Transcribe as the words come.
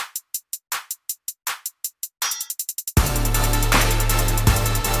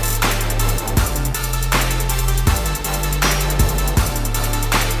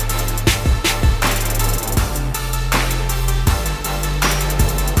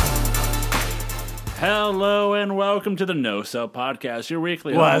Hello and welcome to the No Sell Podcast, your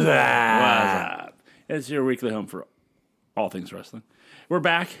weekly home. What's What's up? up? It's your weekly home for all things wrestling. We're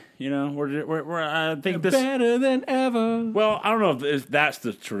back. You know, we're I think this Better than ever. Well, I don't know if that's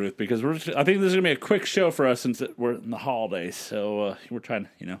the truth because I think this is gonna be a quick show for us since we're in the holidays. So we're trying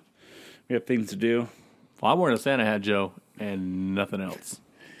to, we have things to do. Well, I'm wearing a Santa hat, Joe, and nothing else.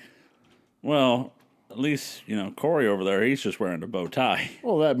 Well, at least Corey over there, he's just wearing a bow tie.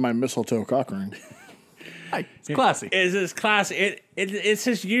 Well, that my mistletoe cock ring. Hey, it's classy. It's his class. It's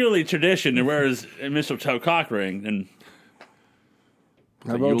his yearly tradition to wear his mistletoe cock ring and.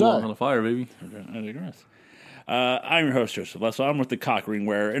 How You about along that? on the fire, baby. I digress. I'm your host, Joseph Lesso. I'm with the cock ring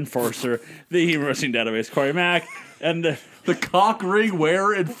wearer, enforcer, the Human Wrestling Database, Corey Mack, and The cock ring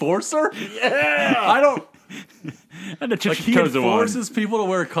wearer enforcer? yeah, I don't. and the He chosen one, enforces people to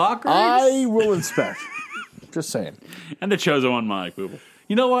wear cock rings? I will inspect. Just saying. and the chosen one, Mike Booble.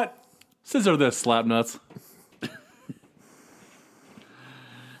 You know what? Scissor this, slap nuts.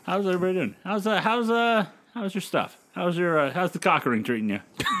 How's everybody doing? How's your stuff? How's the cock ring treating you?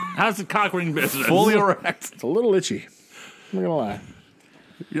 How's the cock ring business? Fully erect. It's a little itchy. I'm not gonna lie.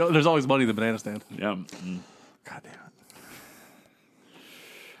 You know, there's always money in the banana stand. Yeah. God damn it.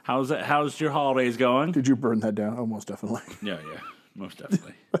 How's your holidays going? Did you burn that down? Oh, most definitely. Yeah, most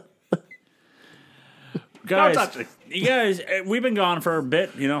definitely. Guys, you guys, we've been gone for a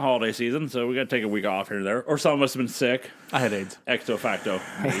bit, holiday season, so we got to take a week off here and there. Or some of us have been sick. I had AIDS. Ecto facto.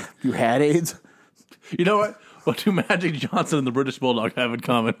 You had AIDS? You know what? What do Magic Johnson and the British Bulldog have in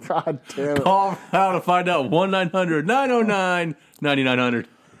common? God damn it. Call now to find out. 1-900-909-9900.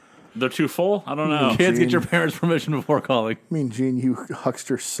 They're too full? I don't know. Kids, get Gene. your parents' permission before calling. I mean, Gene, you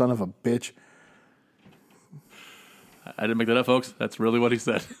huckster son of a bitch. I didn't make that up, folks. That's really what he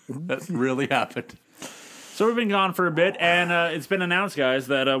said. That really happened. So we've been gone for a bit, and it's been announced, guys,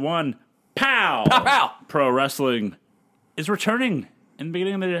 that POW! Pow! Pro Wrestling is returning in the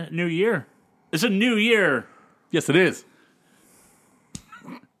beginning of the new year. It's a new year. Yes, it is.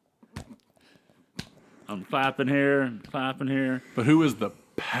 I'm clapping here, clapping here. But who is the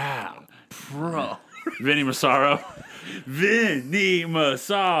POW Pro? Vinny Massaro. Vinny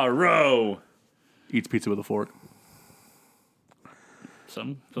Massaro. Eats pizza with a fork.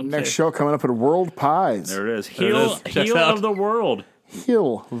 Some Next say. show coming up at World Pies. There it is. it Heel, is. Checks heel out. of the world.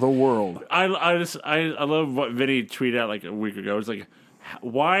 Heal the world. I love what Vinny tweeted out like a week ago. It's like,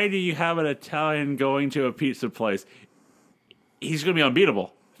 why do you have an Italian going to a pizza place? He's going to be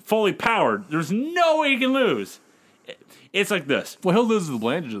unbeatable. Fully powered. There's no way he can lose. It's like this. Well, he'll lose the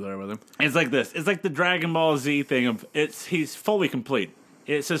Blanches there with him. It's like this. It's like the Dragon Ball Z thing of he's fully complete.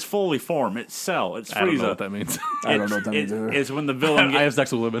 It says fully form. It's Cell. It's Frieza. I don't know what that means. I don't know what that means either. It's when the villain I have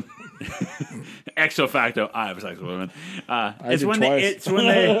sex with women. Exo facto, I have sex with women. It's did when twice.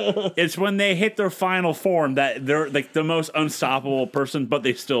 it's when they hit their final form that they're like the most unstoppable person, but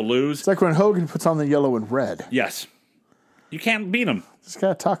they still lose. It's like when Hogan puts on the yellow and red. Yes, you can't beat him. Just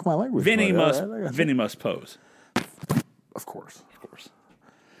gotta talk my language. Vinny buddy. must. All right, Vinny must pose. Of course. Of course.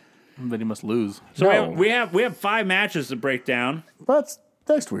 Then he must lose. So No. we have 5 matches to break down. But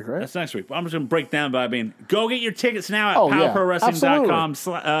next week, right? That's next week. I'm just going to break down by being go get your tickets now at Oh, yeah. powprowrestling.com,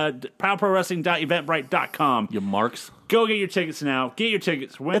 powprowrestling.eventbrite.com. You marks. Go get your tickets now. Get your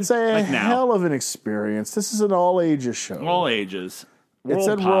tickets. Win It's a like now. hell of an experience. This is an all ages show. All ages. It's World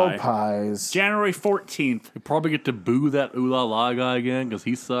at Pie. World Pies. January 14th. You probably get to boo that Ooh La La guy again because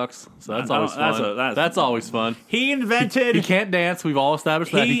he sucks. So that's I always don't- fun. that's That's always fun. He invented. He can't dance. We've all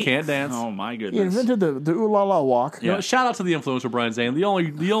established that he can't dance. Oh my He goodness! invented the ooh la la walk. You know, shout out to the influencer Brian Zane, the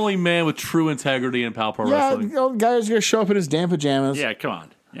only man with true integrity in Pal Pro Yeah, Wrestling. you know, guy's gonna show up in his damn pajamas. Yeah, come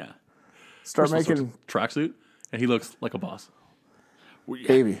on. Yeah, Start making Tracksuit, and he looks like a boss.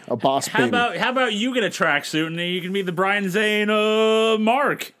 baby a boss how baby. about you get a tracksuit and then you can be the Brian Zane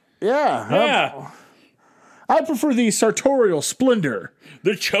Mark? Yeah. I prefer the sartorial splendor.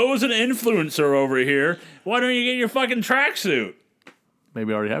 The chosen influencer over here. Why don't you get your fucking tracksuit?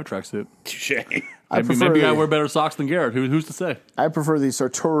 Maybe I already have a tracksuit. Touche. Maybe I wear better socks than Garrett. Who's to say? I prefer the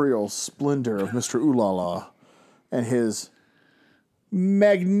sartorial splendor of Mr. Ooh La La and his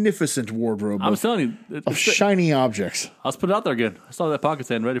magnificent wardrobe I'm of, telling you, of shiny objects. let's put it out there again. I saw that pocket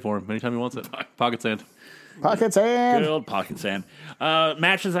sand ready for him anytime he wants it. Pocket sand. Pockets and Good old pocket sand.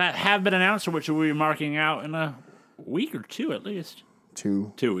 Matches that have been announced, or which we'll be marking out in a week or two at least.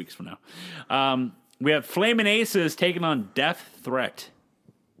 2. 2 weeks from now. We have Flamin' Aces taking on Death Threat.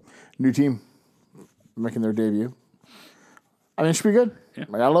 New team making their debut. I mean, it should be good. Yeah.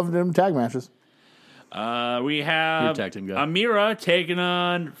 I love them tag matches. We have You're a tag team guy. Amira taking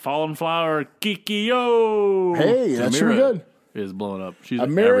on Fallen Flower Kikyo. Hey, that should be Amira good. is blowing up. She's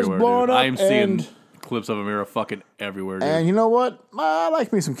Amira's everywhere, blowing dude. up I am seeing and- clips of Amira fucking everywhere, dude. And you know what? I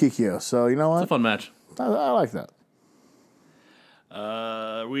like me some Kikyo. So you know It's a what? fun match. I like that.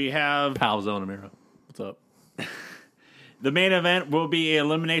 We have Pal Zone Amira. What's up? the main event will be an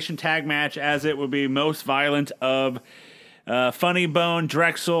elimination tag match, as it will be most violent of Funny Bone,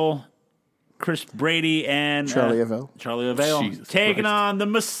 Drexel, Chris Brady, and Charlie Avell. Charlie Avell Jesus taking Christ. on the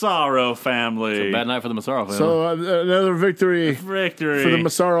Massaro family. Bad night for the Massaro family. So another victory Victory for the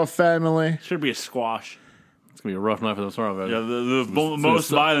Massaro family. should be a squash. It's going to be a rough night for the Massaro family. Yeah, the most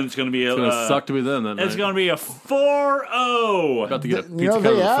suck. violent is going to be It's going to suck to be them that It's night. going to be a 4-0. About to get a You pizza know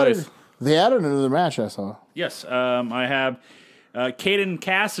cut in the face. they added another match. I saw. Yes, I have Caden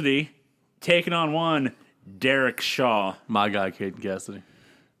Cassidy taking on one Derek Shaw. My guy, Caden Cassidy.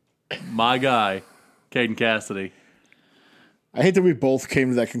 My guy, Caden Cassidy. I hate that we both came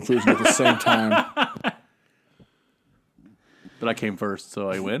to that conclusion at the same time. But I came first, so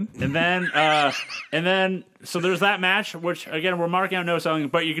I win. And then, so there's that match, which again we're marking out no selling,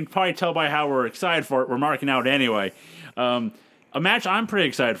 but you can probably tell by how we're excited for it. We're marking out anyway. A match I'm pretty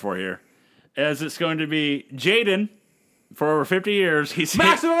excited for here, as it's going to be Jaden for over 50 years.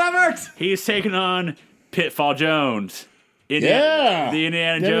 Maximum effort! He's taking on Pitfall Jones. Yeah. The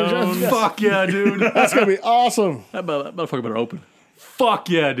Indiana Indiana Jones. Jones. Fuck yeah, dude. That's gonna be awesome. That motherfucker better open. Fuck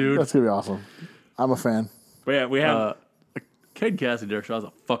yeah, dude. That's gonna be awesome. I'm a fan. But yeah, we have. Caden Cassidy, Derek Shaw's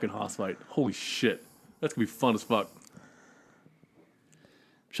a fucking hoss fight. Holy shit. That's going to be fun as fuck.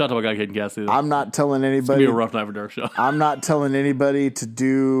 Shout out to my guy, Caden Cassidy. I'm not telling It's going anybody. to be a rough night for Derek Shaw. I'm not telling anybody to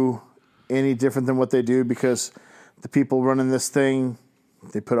do any different than what they do, because the people running this thing,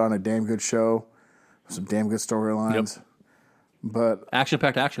 they put on a damn good show, some damn good storylines. Yep. But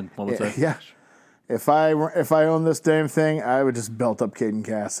Action-packed action, one would say. yeah, if I own this damn thing, I would just belt up Caden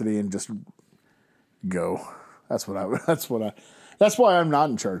Cassidy and just go. That's what I would. That's why I'm not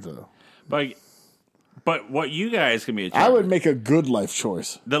in charge though. But what you guys can be in charge. I would make a good life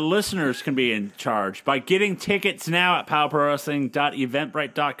choice. The listeners can be in charge by getting tickets now at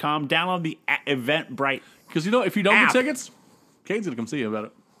powerprowrestling.eventbrite.com. Download the Eventbrite. Because, you know, if you don't App. get tickets, Caden's going to come see you about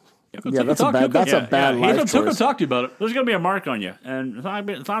it. Yeah, that's a bad yeah. life He'll choice. talk to you about it. There's going to be a mark on you, and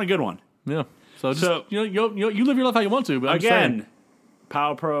it's not a good one. Yeah. So, just, So- you live your life how you want to, but I'm just Again, saying.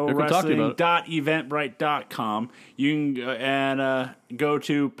 powerprowrestling.eventbrite.com. You can go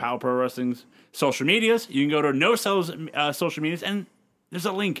to Power Pro Wrestling's social medias. You can go to No Cells social medias, and there's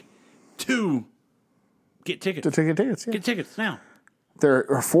a link to get tickets. To take tickets. Yeah. Get tickets now. They're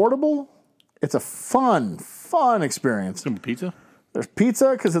affordable. It's a fun experience. Some pizza? There's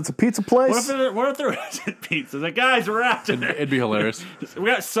pizza because it's a pizza place. What if there isn't pizza? Like, guys, we're out there. It'd be hilarious. We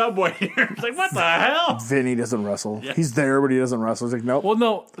got Subway here. It's like, what the hell? Vinny doesn't wrestle. He's there, but he doesn't wrestle. He's like, nope. Well,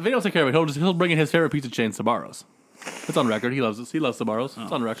 no, Vinny will take care of it. He'll bring in his favorite pizza chain, Sbarro's. It's on record. He loves it. He loves Sbarro's.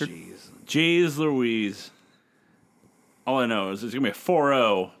 It's on record. Jeez Louise. All I know is it's going to be a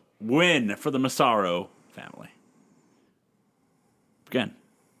 4-0 win for the Massaro family. Again,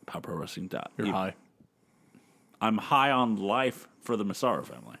 Power Pro Wrestling. You're high. I'm high on life for the Massaro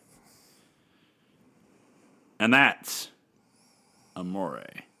family. And that's Amore.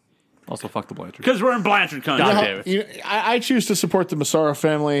 Also, fuck the Blanchard. Because we're in Blanchard country. God damn it. You know, I choose to support the Massaro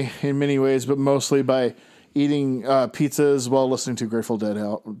family in many ways, but mostly by eating pizzas while listening to Grateful Dead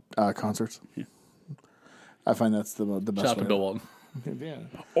concerts. Yeah. I find that's the best Shout out way. to Bill Walton. Yeah.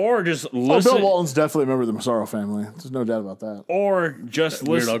 Or just Oh, listen. Bill Walton's definitely a member of the Massaro family. There's no doubt about that. Or just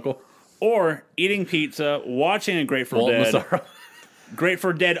Weird listen. uncle. Or eating pizza, watching a Grateful Walton Dead. Massaro.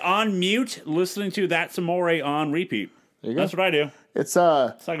 Grateful Dead on mute, listening to That's Amore on repeat. There you go. That's what I do. It's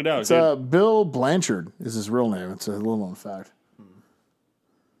Psychedelic, dude. Bill Blanchard is his real name. It's a little known fact.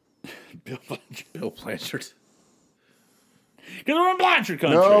 Bill Blanchard. Because we're in Blanchard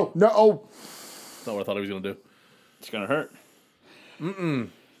country. No. That's not what I thought he was going to do. It's going to hurt.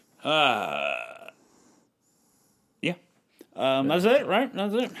 Yeah. That's it, right?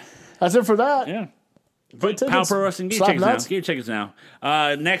 That's it. That's it for that. Yeah. But Power Pro Wrestling. Get your Slap tickets now. nuts. Get your tickets now.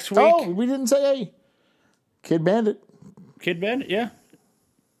 Next week, Oh, we didn't say hey. Kid Bandit. Kid Bandit, yeah.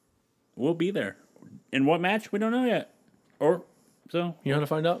 We'll be there. In what match? We don't know yet. So, You know how to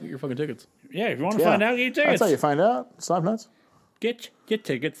find out? Get your fucking tickets. yeah, if you want to find out, get your tickets. That's how you find out. Slap nuts. Get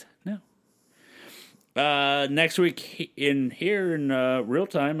tickets now. Next week in real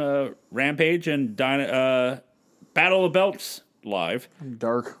time, Rampage and Battle of Belts live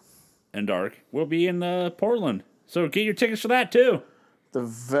Dark. and dark will be in Portland. So get your tickets for that too. The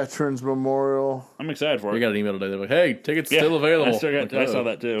Veterans Memorial. I'm excited for We it. got an email today. They're like, hey, tickets Yeah, still available. I saw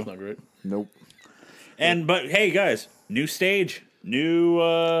that It's too. not great. Nope. But hey guys, new stage, new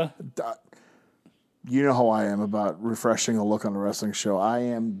you know how I am about refreshing a look on a wrestling show. I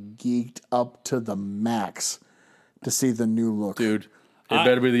am geeked up to the max to see the new look. Dude, it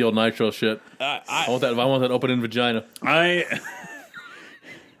better be the old Nitro shit. I want that open-in vagina.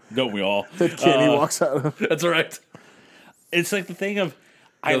 Don't we all? That Kenny walks out of. That's right. It's like the thing of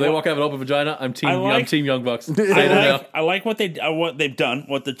They walk out of an open vagina. I'm team Young Bucks. I like what they've done,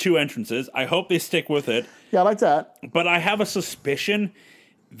 what the two entrances. I hope they stick with it. Yeah, I like that. But I have a suspicion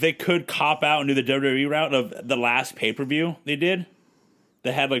they could cop out and do the WWE route of the last pay-per-view they did.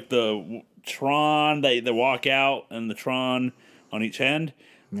 They had like the Tron, they walk out and the Tron on each end.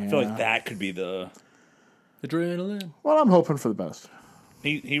 Yeah. I feel like that could be the adrenaline. Well, I'm hoping for the best.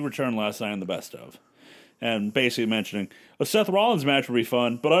 He returned last night in the best of. And basically mentioning, a Seth Rollins match will be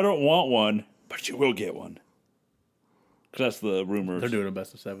fun, but I don't want one, but you will get one. Because that's the rumors. They're doing a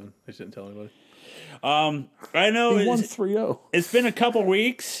best of 7. They didn't tell anybody. I know he won 3-0. It's been a couple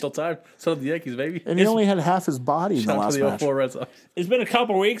weeks. Still time. So did the Yankees, baby. And he only had half his body in the last match. Red Sox. It's been a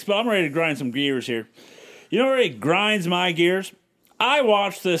couple weeks, but I'm ready to grind some gears here. You know what really grinds my gears? I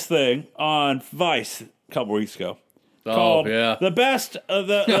watched this thing on Vice a couple weeks ago. Called The Best of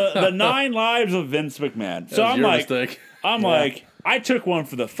the 9 Lives of Vince McMahon. So I'm like, I took one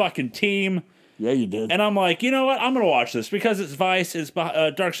for the fucking team. Yeah, you did. And I'm like, you know what? I'm going to watch this because it's Vice, it's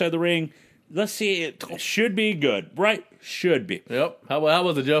Dark Side of the Ring. Let's see, it should be good, right? Should be. Yep. How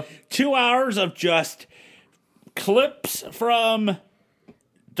was it, Joe? 2 hours of just clips from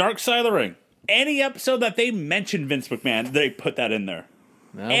Dark Side of the Ring. Any episode that they mention Vince McMahon, they put that in there.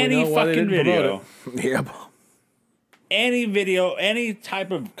 Now any fucking video. Yep. Any video, any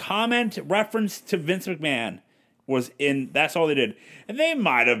type of comment, reference to Vince McMahon was in. That's all they did. And they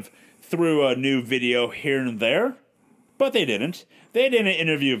might have threw a new video here and there, but they didn't. They didn't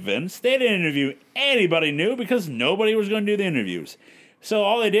interview Vince. They didn't interview anybody new because nobody was going to do the interviews. So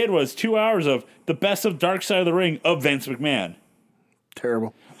all they did was 2 hours of the best of Dark Side of the Ring of Vince McMahon.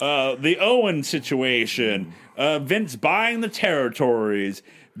 Terrible. The Owen situation. Vince buying the territories.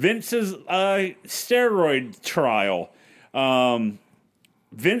 Vince's steroid trial.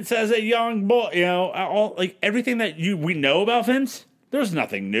 Vince as a young boy, all like everything that we know about Vince. There's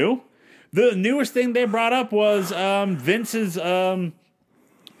nothing new. The newest thing they brought up was Vince's leaving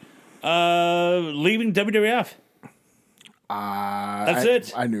WWF. That's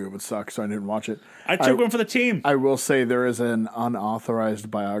it. I knew it would suck, so I didn't watch it. I took one for the team. I will say there is an unauthorized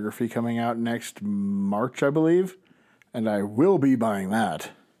biography coming out next March, I believe, and I will be buying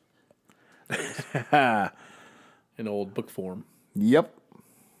that. In old book form. Yep.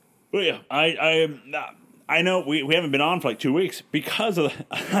 Well, yeah, I know we haven't been on for like 2 weeks because of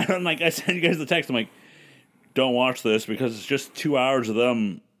I'm like I sent you guys the text. I'm like, don't watch this because it's just 2 hours of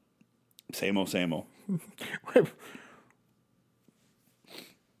them same old.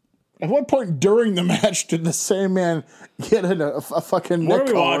 At what point during the match did the same man get a fucking What neck are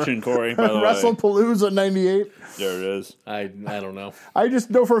we collar? watching, Corey, by the way? WrestlePalooza 98. There it is. I don't know. I just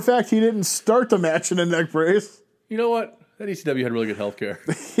know for a fact he didn't start the match in a neck brace. You know what? That ECW had really good health care.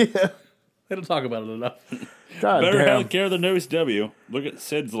 Yeah. They don't talk about it enough. God Better damn. health care than WCW. Look at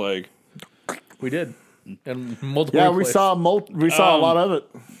Sid's leg. We did. And multiple Yeah, replays. we saw a lot of it.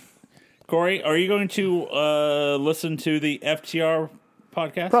 Corey, are you going to listen to the FTR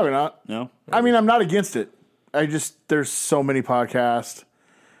podcast? Probably not. No? I mean, I'm not against it. There's so many podcasts,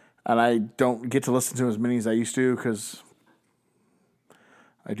 and I don't get to listen to as many as I used to because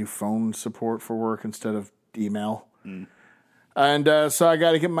I do phone support for work instead of email. And so I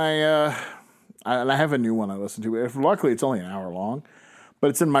got to get my, and I have a new one I listen to. Luckily, it's only an hour long, but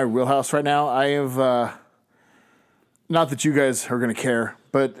it's in my wheelhouse right now. I have, not that you guys are going to care,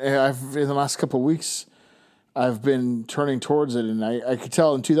 but in the last couple of weeks, I've been turning towards it, and I could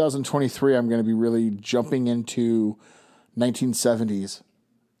tell in 2023 I'm going to be really jumping into 1970s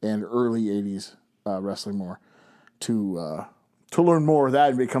and early 80s wrestling more to learn more of that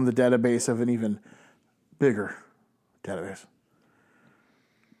and become the database of an even bigger database.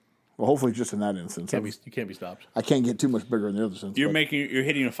 Well, hopefully just in that instance. You can't be stopped. I can't get too much bigger in the other sense. You're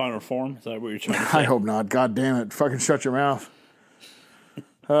hitting a final form? Is that what you're trying to say? I hope not. God damn it. Fucking shut your mouth.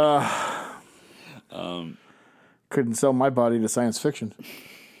 Couldn't sell my body to science fiction.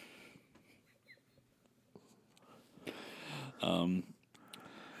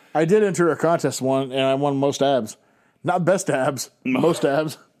 I did enter a contest one, and I won most abs. Not best abs, most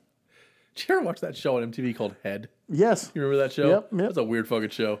abs. Did you ever watch that show on MTV called Head? Yes. You remember that show? Yep. That's a weird fucking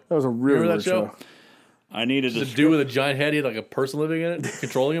show. That was a really Remember weird that show? I needed The dude with a giant head, he had like a person living in it,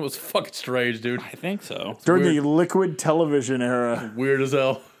 controlling it. It was fucking strange, dude. I think so. During the liquid television era. Weird as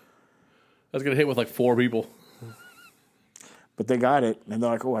hell. I was gonna hit with like 4 people. But they got it, and they're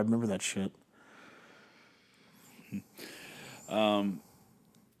like, oh, I remember that shit.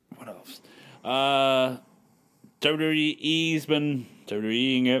 What else? WWE's been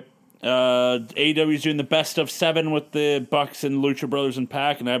WWEing it. AEW's doing the best of 7 with the Bucks and Lucha Brothers and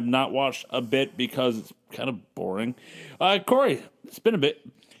Pac, and I've not watched a bit because it's kind of boring. Corey, it's been a bit.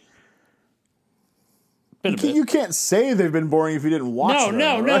 You can't say they've been boring if you didn't watch them.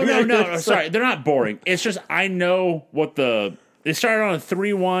 No. Sorry, they're not boring. It's just I know what they started on a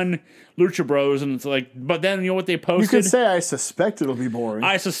 3-1 Lucha Bros, and it's like, but then you know what they posted? You could say I suspect it'll be boring.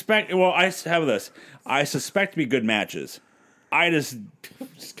 I suspect to be good matches. I just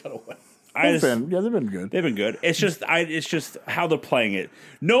got away. They've been good. They've been good. It's just how they're playing it.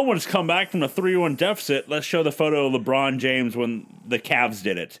 No one's come back from a 3-1 deficit. Let's show the photo of LeBron James when the Cavs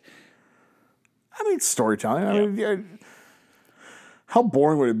did it. I mean, storytelling. I mean, how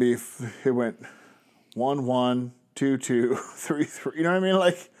boring would it be if it went 1-1, 2-2, 3-3? You know what I mean?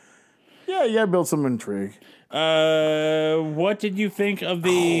 Like, yeah, you gotta build some intrigue. What did you think of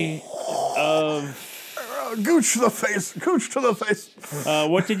the Gooch to the face.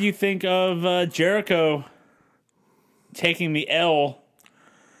 What did you think of Jericho taking the L?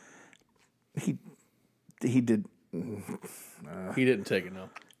 He did. He didn't take it, no.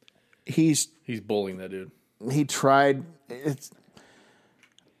 He's bullying that dude. He tried.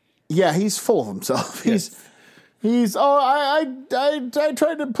 He's full of himself. I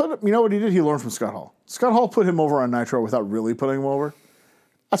tried to put him. You know what he did? He learned from Scott Hall. Scott Hall put him over on Nitro without really putting him over.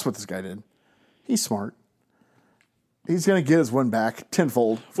 That's what this guy did. He's smart. He's going to get his win back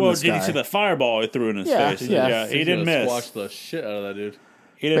tenfold from this guy. Did you see the fireball he threw in his face? Yeah. He didn't miss. Squashed the shit out of that dude.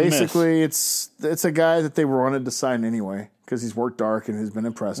 He didn't Basically, miss. it's a guy that they wanted to sign anyway because he's worked Dark and has been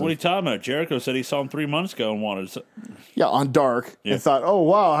impressive. What are you talking about? Jericho said he saw him 3 months ago and wanted to. Yeah, on Dark. And thought, oh,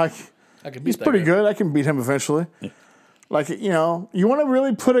 wow, I can beat he's that pretty guy. good. I can beat him eventually. Yeah. Like, you know, you want to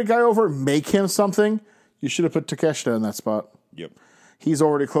really put a guy over and make him something, you should have put Takeshita in that spot. Yep. He's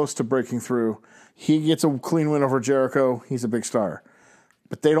already close to breaking through. He gets a clean win over Jericho. He's a big star.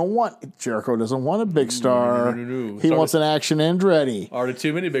 But they don't want, Jericho doesn't want a big star. No. He wants an Action Andretti. Already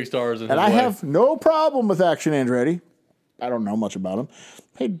too many big stars in his And I way. have no problem with Action Andretti. I don't know much about him.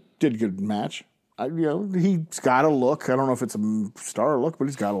 He did a good match. He's got a look. I don't know if it's a star look, but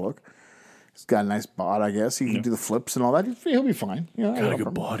he's got a look. He's got a nice bod, I guess. He can do the flips and all that. He'll be fine. Got a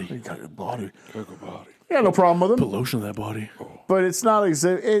good body. He got a good body. Yeah, no problem with him. Put lotion on that body. But it's not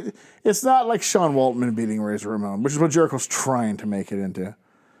it's not like Sean Waltman beating Razor Ramon, which is what Jericho's trying to make it into.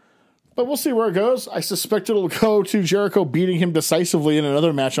 But we'll see where it goes. I suspect it'll go to Jericho beating him decisively in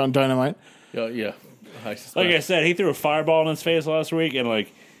another match on Dynamite. Yeah. Like I said, he threw a fireball in his face last week, and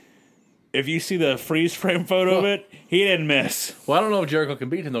like, if you see the freeze frame photo of it, he didn't miss. Well, I don't know if Jericho can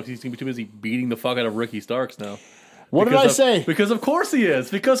beat him, though, because he's going to be too busy beating the fuck out of Ricky Starks now. What did I say? Because of course he is.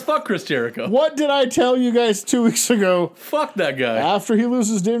 Because fuck Chris Jericho. What did I tell you guys 2 weeks ago? Fuck that guy. After he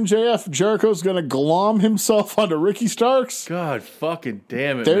loses to MJF, Jericho's going to glom himself onto Ricky Starks. God fucking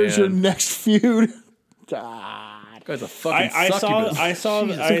damn it, There's man. your next feud. Guy's a fucking I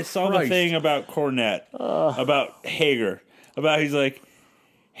succubus. saw the thing about Cornette, about Hager, about he's like,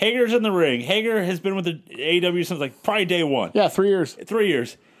 Hager's in the ring. Hager has been with the AEW since like probably day one. Yeah, 3 years. 3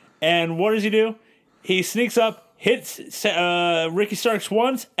 years. And what does he do? He sneaks up, hits Ricky Starks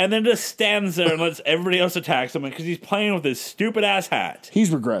once, and then just stands there and lets everybody else attack him because he's playing with his stupid ass hat.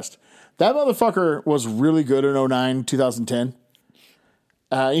 He's regressed. That motherfucker was really good in 2009, 2010.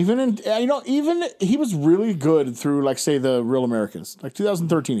 Even he was really good through, like, say, the Real Americans, like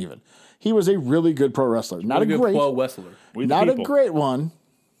 2013 even. He was a really good pro wrestler. Not a great wrestler. Not a great one.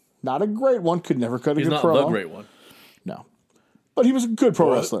 Not a great one. Could never cut a He's good not pro. the great one. No. But he was a good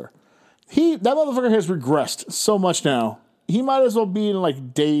pro wrestler. That motherfucker has regressed so much now. He might as well be in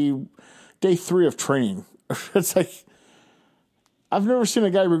like day 3 of training. It's like, I've never seen a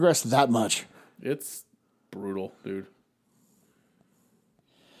guy regress that much. It's brutal, dude.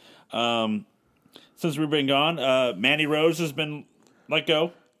 Since we've been gone, Mandy Rose has been let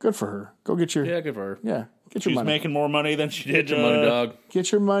go. Good for her. Go get your Yeah, good for her. yeah. Get your She's money. making more money than she did. Get your money, dog.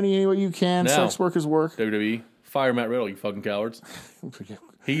 Get your money any way you can. Now. Sex work is work. WWE. Fire Matt Riddle, you fucking cowards.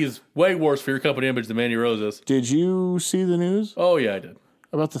 He is way worse for your company image than Mandy Rose is. Did you see the news Oh, yeah, I did.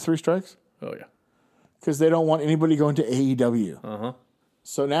 about the 3 strikes? Oh, yeah. Because they don't want anybody going to AEW. Uh-huh.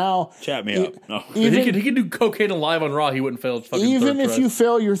 So now, Chat me up. No. even, He could do cocaine live on Raw. He wouldn't fail his fucking even third if try. you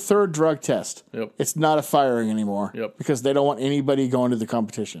fail your 3rd drug test, Yep. it's not a firing anymore. Yep. Because they don't want anybody going to the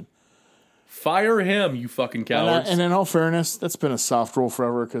competition. Fire him, you fucking cowards. And in all fairness, that's been a soft rule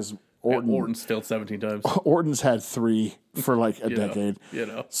forever because Orton's failed 17 times. Orton's had 3 for like a decade. You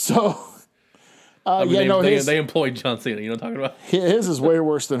know. So, I mean, his, they employed John Cena. You know what I'm talking about? his is way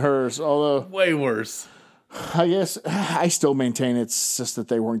worse than hers. Although, Way worse. I guess I still maintain it's just that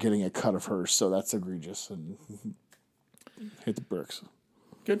they weren't getting a cut of hers, so that's egregious and hit the bricks.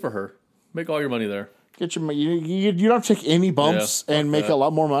 Good for her. Make all your money there. Get your you don't take any bumps Yeah, and make that. a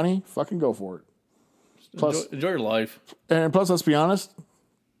lot more money. Fucking go for it. Plus, Enjoy your life. and plus, let's be honest,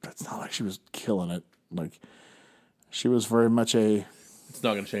 it's not like she was killing it. Like she was very much a It's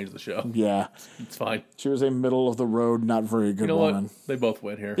not going to change the show. yeah. It's fine. She was a middle of the road, not very good You know woman. what? They both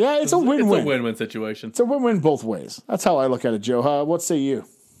win here. Yeah, it's a win-win. It's a win-win situation. It's a win-win both ways. That's how I look at it, Joe. What say you?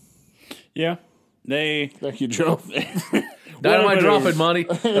 Yeah. They Thank you, Joe. Dynamite it dropping is. money.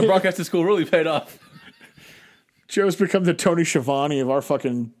 The broadcasting school really paid off. Joe's become the Tony Schiavone of our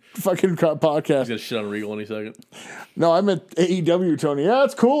fucking podcast. He's going to shit on Regal any second. No, I meant AEW, Tony. Yeah,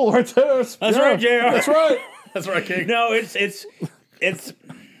 it's cool right there. That's right, JR. That's right. That's right, King. No, it's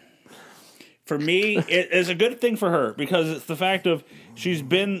for me. It is a good thing for her because it's the fact of she's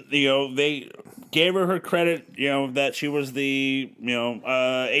been. They gave her credit. That she was the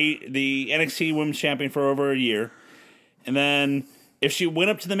the NXT Women's Champion for over a year, and then if she went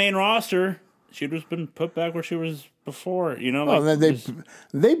up to the main roster, she'd just been put back where she was before. And then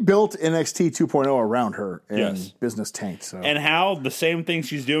they built NXT 2.0 around her, and Yes. business tanked. So and how the same thing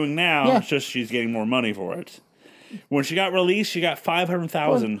she's doing now. Yeah. It's just she's getting more money for it. When she got released, she got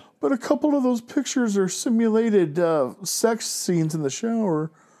 $500,000. but a couple of those pictures are simulated sex scenes in the shower.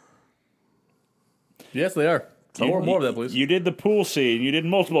 Yes, they are. More of that, please. You did the pool scene. You did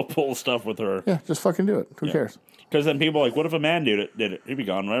multiple pool stuff with her. Yeah, just fucking do it. Who cares? Because then people are like, what if a man did it? He'd be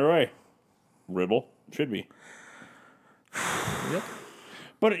gone right away. Ribble. Should be. Yep.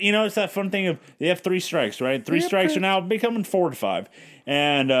 But, it's that fun thing of they have 3 strikes, right? 3 strikes are now becoming 4 to 5.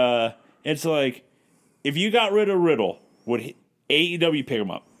 And it's like, if you got rid of Riddle, would AEW pick him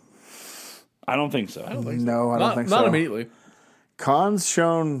up? I don't think so. No, I don't think so. Not immediately. Khan's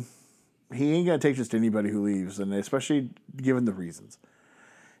shown he ain't going to take just anybody who leaves, and especially given the reasons.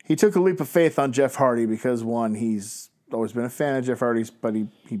 He took a leap of faith on Jeff Hardy because, one, he's always been a fan of Jeff Hardy's, but he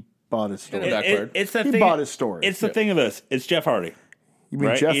bought his story. Backfired. It's the He thing. bought his story. It's the thing of this. It's Jeff Hardy. You mean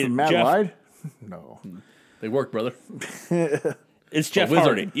right? Jeff and Matt Jeff- lied? No. They worked, brother. It's Jeff wizard.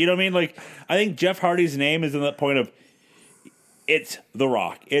 Hardy. You know what I mean? Like, I think Jeff Hardy's name is in that point of it's The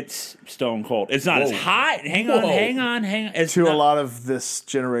Rock. It's Stone Cold. It's not as high. Hang on. It's To not, a lot of this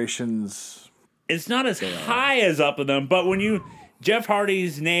generation's... It's not as high as up of them, but Jeff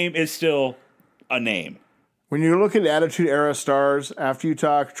Hardy's name is still a name. When you look at Attitude Era stars, after you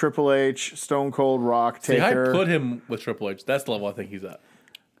talk Triple H, Stone Cold, Rock, See, I Taker, put him with Triple H. That's the level I think he's at.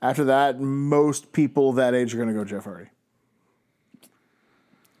 after that, most people that age are going to go Jeff Hardy.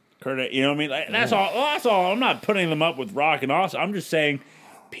 Kurt, you know what I mean? Like, that's all. That's all. I'm not putting them up with Rock and Austin. I'm just saying,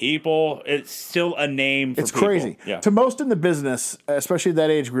 people. It's still a name. For It's people. crazy. Yeah. To most in the business, especially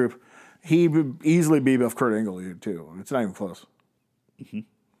that age group, he would easily be above Kurt Angle, too. It's not even close.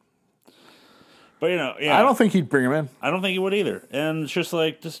 But yeah. I don't think he'd bring him in. I don't think he would either. And it's just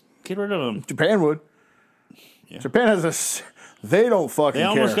like, just get rid of him. Japan would. Japan has this. They don't fucking They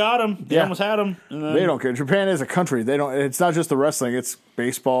almost care. got him. They Yeah. almost had him. And then, They don't care. Japan is a country. They don't. It's not just the wrestling. It's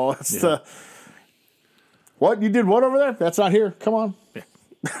baseball. It's the. What you did? What over there? That's not here. Come on.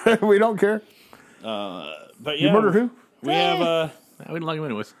 We don't care. But You yeah, murdered who? We have We didn't like him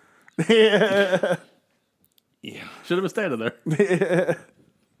anyways. yeah. Should have been standing there.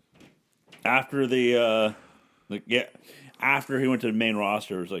 After after he went to the main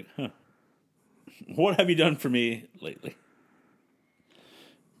roster, it was like, what have you done for me lately,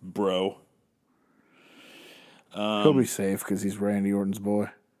 bro? He'll be safe because he's Randy Orton's boy.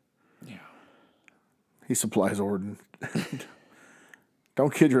 Yeah. He supplies Orton.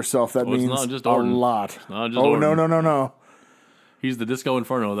 Don't kid yourself. That Well, it's means not just a Orton. lot. not just Oh, Orton. no. He's the Disco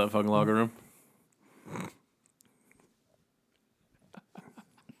Inferno of that fucking locker room.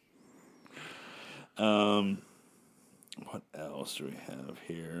 What else do we have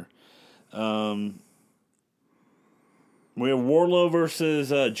here? We have Warlow versus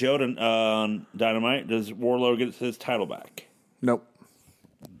Joe on Dynamite. Does Warlow get his title back? Nope.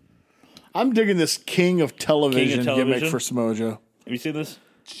 I'm digging this King of Television, Television? gimmick for Samoa Joe. Have you seen this?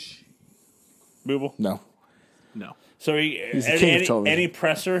 Booble? No. No. So He's the king of television. any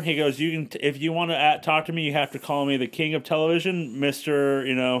presser, he goes, you can if you want to talk to me, you have to call me the king of television,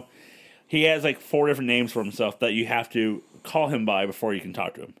 Mr. He has like 4 different names for himself that you have to call him by before you can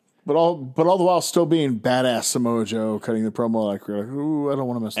talk to him. But all the while still being badass Samoa Joe, cutting the promo like, ooh, I don't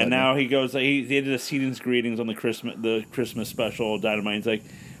want to miss that. And now he goes, he did a season's greetings on the Christmas special Dynamite. He's like,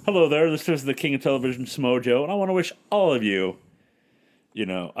 hello there, this is the king of television, Samoa Joe, and I want to wish all of you,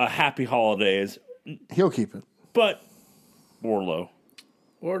 a happy holidays. He'll keep it. But Warlow.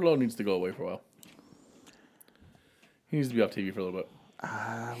 Wardlow needs to go away for a while. He needs to be off TV for a little bit.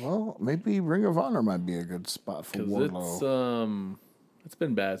 Well, maybe Ring of Honor might be a good spot for Wardlow. It's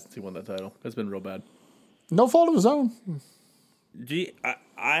been bad since he won that title. It's been real bad. No fault of his own.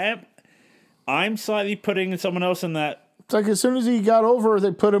 I'm slightly putting someone else in that. It's like as soon as he got over,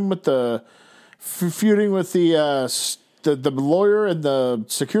 they put him with the feuding with the lawyer and the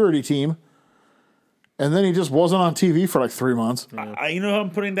security team, and then he just wasn't on TV for like 3 months. You know how I'm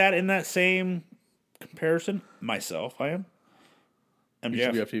putting that in that same comparison? Myself, I am. He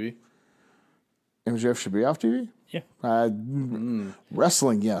should be off TV. MJF should be off TV? Yeah.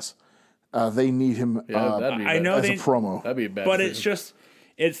 Wrestling, yes. They need him I know as a promo. That'd be a bad But decision.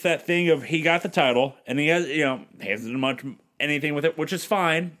 it's that thing of he got the title and he hasn't done much anything with it, which is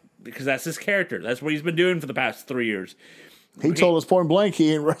fine because that's his character. That's what he's been doing for the past 3 years. He told us point blank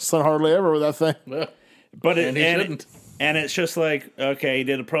he ain't wrestling hardly ever with that thing. Yeah. But And he shouldn't. And it's just like, okay, he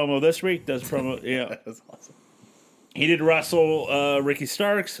did a promo this week, does a promo, That's awesome. He did wrestle Ricky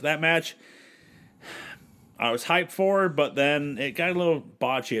Starks, that match. I was hyped for, but then it got a little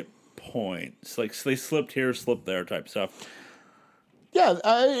botchy at points. Like they slipped here, slipped there type stuff. Yeah,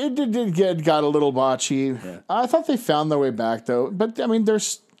 it got a little botchy. Yeah. I thought they found their way back, though. But, I mean,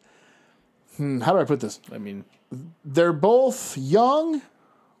 there's... how do I put this? I mean... They're both young.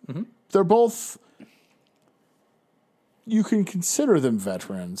 Mm-hmm. They're both... You can consider them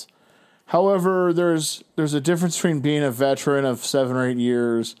veterans. However, there's a difference between being a veteran of 7 or 8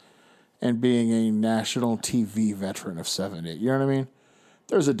 years and being a national TV veteran of 7, 8. You know what I mean?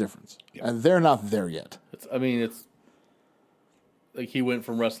 There's a difference. Yeah. And they're not there yet. It's like he went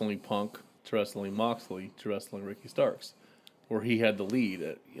from wrestling Punk to wrestling Moxley to wrestling Ricky Starks, where he had the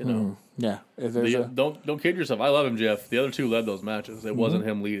lead. Yeah. Don't kid yourself. I love him, Jeff. The other two led those matches. It wasn't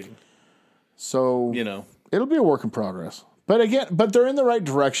him leading. So it'll be a work in progress. But they're in the right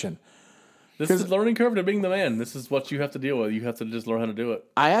direction. This is learning curve to being the man. This is what you have to deal with. You have to just learn how to do it.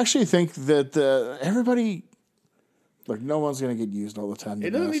 I actually think that everybody, no one's going to get used all the time. It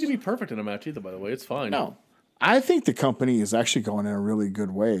doesn't need to be perfect in a match either, by the way. It's fine. No. I think the company is actually going in a really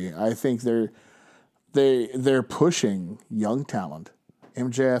good way. I think they're pushing young talent.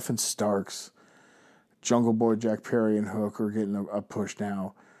 MJF and Starks, Jungle Boy, Jack Perry, and Hook are getting a push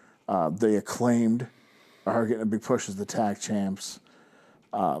now. The Acclaimed are getting a big push as the tag champs.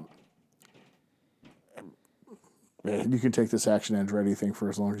 You can take this Action Andretti thing for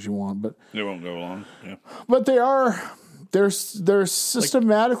as long as you want, but it won't go long. Yeah, but they're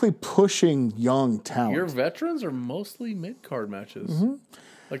systematically pushing young talent. Your veterans are mostly mid card matches. Mm-hmm.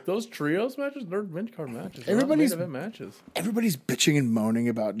 Like those trios matches, they're mid card matches. Everybody's main event matches. Everybody's bitching and moaning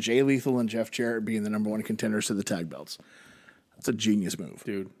about Jay Lethal and Jeff Jarrett being the number one contenders to the tag belts. That's a genius move,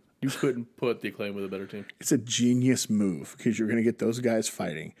 dude. You couldn't put the Acclaim with a better team. It's a genius move because you're going to get those guys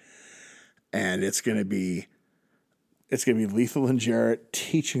fighting, and it's going to be Lethal and Jarrett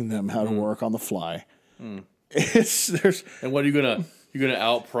teaching them how to work on the fly. And what are you gonna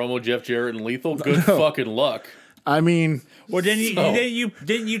out promo Jeff Jarrett and Lethal? Good fucking luck. I mean, well,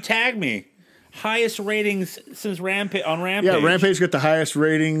 didn't you tag me? Highest ratings since Rampage on Rampage. Yeah, Rampage got the highest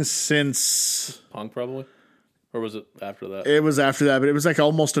ratings since Punk, probably. Or was it after that? It was after that, but it was like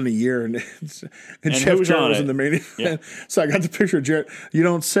almost in a year, and Jeff Jarrett was in the main event. Yeah. So I got the picture of Jarrett. You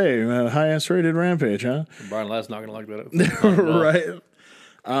don't say, highest rated Rampage, huh? Brian Last not gonna like that, right?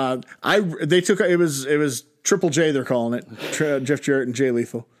 It was Triple J. They're calling it Jeff Jarrett and Jay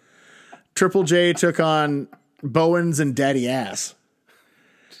Lethal. Triple J took on Bowens and Daddy Ass.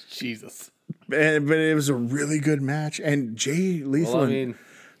 Jesus, but it was a really good match, and Jay Lethal and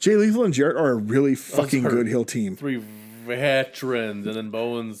Jarrett are a really fucking good heel team. 3 veterans, and then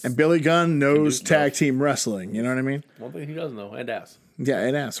Bowens. And Billy Gunn knows tag team wrestling. You know what I mean? One thing he does know, and ass. Yeah,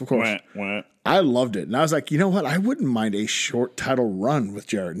 and ass, of course. I loved it. And I was like, you know what? I wouldn't mind a short title run with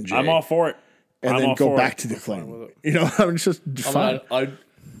Jarrett and Jay. I'm all for it. And then go back to the Acclaim. You know, I mean, it's just fun. I'd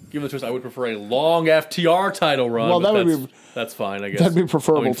give it a twist. I would prefer a long FTR title run. Well, that's fine, I guess. That'd be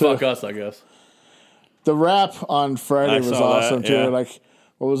preferable, too. Fuck us, I guess. The rap on Friday was awesome, too. Like,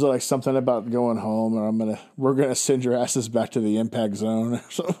 what was it, like something about going home, or we're gonna send your asses back to the impact zone or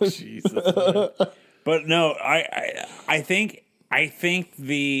something? Jesus. But no, I think a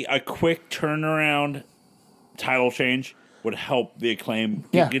quick turnaround title change would help the Acclaim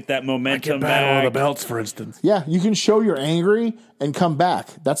get that momentum back. Battle of the Belts, for instance. Yeah, you can show you're angry and come back.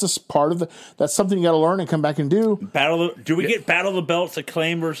 That's that's something you got to learn and come back and do. Do we get Battle of the Belts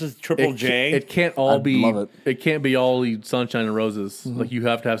Acclaim versus Triple J? It can't all be. Love it. It can't be all sunshine and roses. Mm-hmm. Like you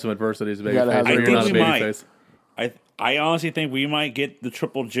have to have some adversity as a babyface. I think we might. I honestly think we might get the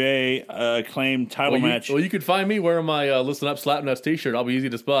Triple J Acclaim title match. You could find me wearing my Listen Up Slapnuts t-shirt. I'll be easy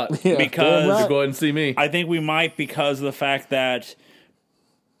to spot. Because So go ahead and see me. I think we might because of the fact that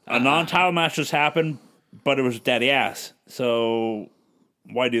a non-title match just happened, but it was daddy ass. So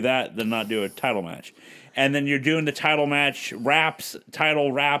why do that then not do a title match? And then you're doing the title match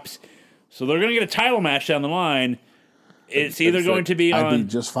title wraps. So they're going to get a title match down the line. It's either going to be on... I'd be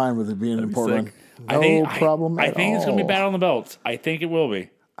just fine with it being an important one. No problem at all. I think it's going to be Battle on the Belts. I think it will be.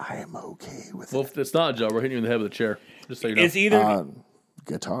 I am okay with Well, it. if it's not, Joe, we're hitting you in the head with a chair. Just so you know. It's either...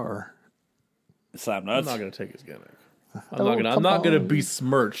 Guitar. Slap I'm nuts. not going to take his gimmick. come I'm not going to on.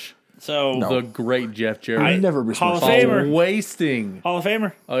 besmirch So, the great Jeff Jarrett. I'd never be Hall of smart. Famer. Wasting Hall of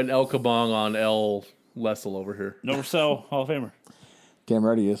Famer. an El Kabong on El Lessel over here. No sell Hall of Famer. Damn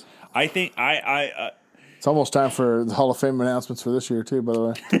right he is. I think It's almost time for the Hall of Fame announcements for this year, too, by the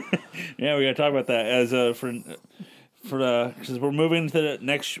way. yeah, we got to talk about that as because we're moving to the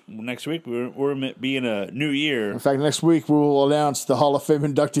next week. We're being a new year In fact, next week we will announce the Hall of Fame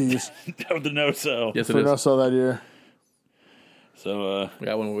inductees of the no sell. Yes, it for is. No Sell that year. So We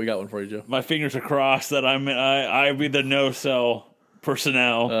got one for you, Joe. my fingers are crossed that I be the no sell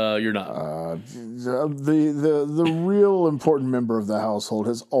personnel. You're not. The real important member of the household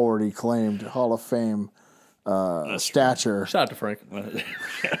has already claimed Hall of Fame stature. Shout out to Frank.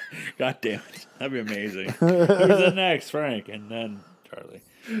 God damn it, that'd be amazing. Who's the next, Frank, and then Charlie,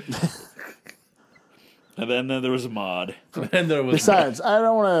 and then there was Mod. And there was Besides, I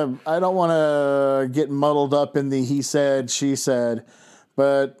don't want to get muddled up in the he said, she said,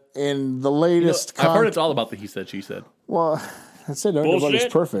 but in the latest, I've heard it's all about the he said, she said. well, I said everybody's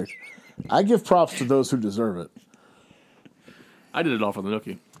Bullshit. perfect. I give props to those who deserve it. I did it all for the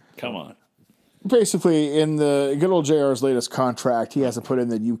Nookie. Come on. Basically, in the good old JR's latest contract, he has to put in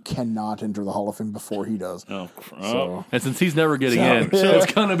that you cannot enter the Hall of Fame before he does. Oh, So, And since he's never getting in,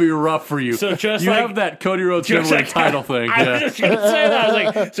 it's going to be rough for you. So just you like- have that Cody Rhodes heavyweight title thing. I Yeah. was just gonna say that. I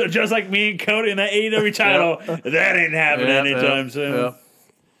was like, so just like me and Cody in that AEW title, that ain't happening anytime soon. Yeah.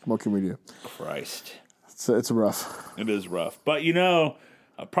 what can we do? Christ, It's rough. it is rough. But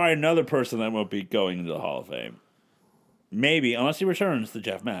probably another person that won't be going into the Hall of Fame. Maybe, unless he returns to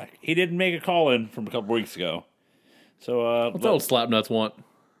Jeff Mack. He didn't make a call in from a couple weeks ago. So What's old Slapnuts want?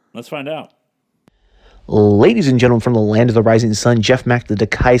 let's find out. Ladies and gentlemen from the land of the rising sun, Jeff Mack, the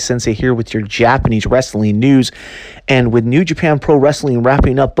Dakai Sensei here with your Japanese wrestling news. And with New Japan Pro Wrestling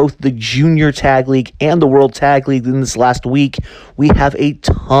wrapping up both the Junior Tag League and the World Tag League in this last week, we have a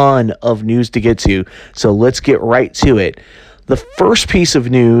ton of news to get to. So let's get right to it. The first piece of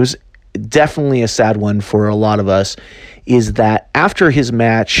news, definitely a sad one for a lot of us, is that after his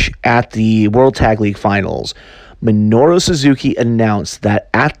match at the World Tag League Finals, Minoru Suzuki announced that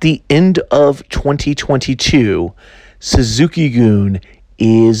at the end of 2022, Suzuki-gun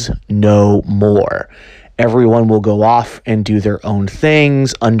is no more. Everyone will go off and do their own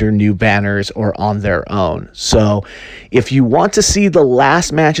things under new banners or on their own. So if you want to see the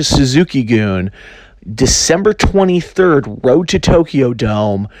last match of Suzuki-gun, December 23rd, Road to Tokyo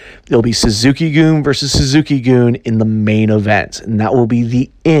Dome, it'll be Suzuki-gun versus Suzuki-gun in the main event. And that will be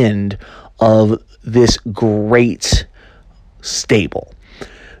the end of this great stable.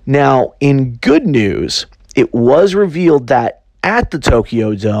 Now, in good news, it was revealed that at the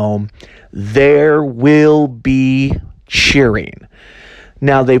Tokyo Dome, there will be cheering.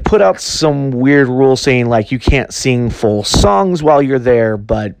 Now, they put out some weird rules saying, like, you can't sing full songs while you're there,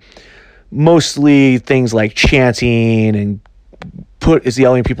 but mostly things like chanting and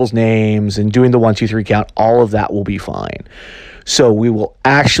yelling people's names and doing the 1, 2, 3 count, all of that will be fine. So we will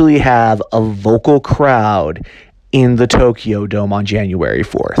actually have a vocal crowd in the Tokyo Dome on January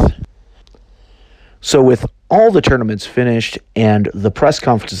 4th. So with all the tournaments finished and the press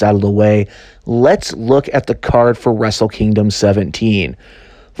conferences out of the way, let's look at the card for Wrestle Kingdom 17.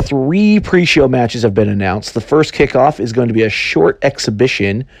 3 pre-show matches have been announced. The first kickoff is going to be a short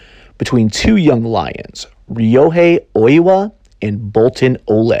exhibition between 2 young lions, Ryohei Oiwa and Bolton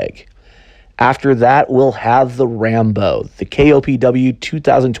Oleg. After that, we'll have the Rambo, the KOPW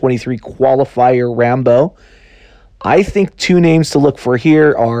 2023 qualifier Rambo. I think 2 names to look for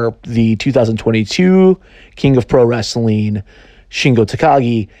here are the 2022 King of Pro Wrestling, Shingo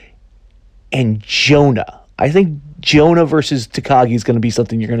Takagi, and Jonah. I think Jonah versus Takagi is going to be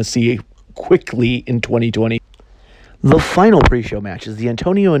something you're going to see quickly in 2020. The final pre-show match is the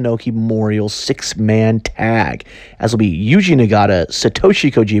Antonio Inoki Memorial 6-man tag, as will be Yuji Nagata,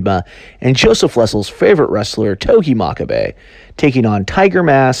 Satoshi Kojima, and Joseph Lessel's favorite wrestler, Togi Makabe, taking on Tiger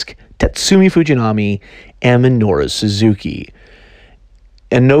Mask, Tatsumi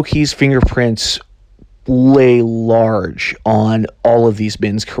lay large on all of these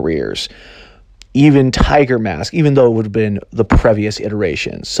men's careers. Even Tiger Mask, even though it would have been the previous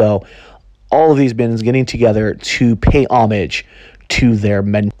iteration. So all of these men getting together to pay homage to their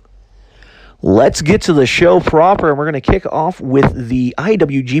men. Let's get to the show proper, and we're going to kick off with the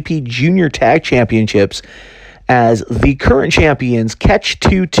IWGP Junior Tag Championships as the current champions, Catch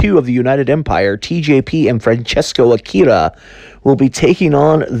 2-2 of the United Empire, TJP and Francesco Akira, will be taking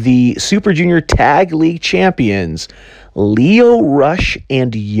on the Super Junior Tag League champions, Lio Rush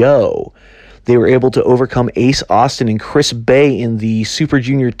and Yo. They were able to overcome Ace Austin and Chris Bay in the Super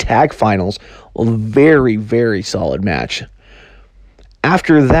Junior Tag Finals. A very, very solid match.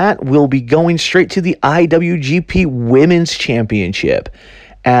 After that, we'll be going straight to the IWGP Women's Championship,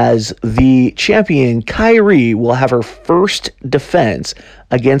 as the champion Kairi will have her first defense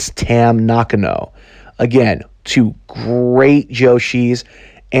against Tam Nakano. Again, two great Joshis,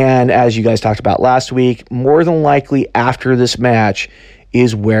 and as you guys talked about last week, more than likely after this match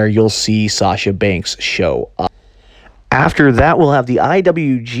is where you'll see Sasha Banks show up. After that, we'll have the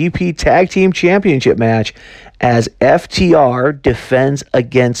IWGP Tag Team Championship match as FTR defends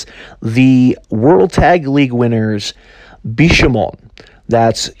against the World Tag League winners, Bishamon.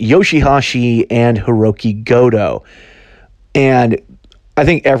 That's Yoshihashi and Hiroki Goto. And I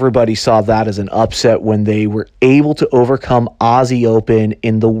think everybody saw that as an upset when they were able to overcome Aussie Open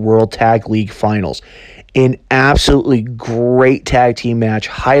in the World Tag League Finals. An absolutely great tag team match.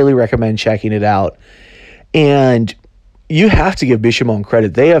 Highly recommend checking it out. And you have to give Bishamon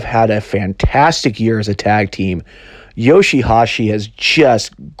credit. They have had a fantastic year as a tag team. Yoshihashi has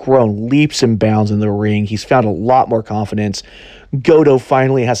just grown leaps and bounds in the ring. He's found a lot more confidence. Goto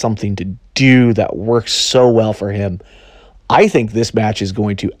finally has something to do that works so well for him. I think this match is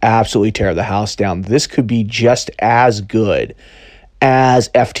going to absolutely tear the house down. This could be just as good as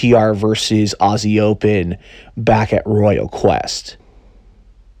FTR versus Aussie Open back at Royal Quest.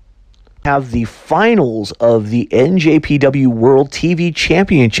 Have the finals of the NJPW World TV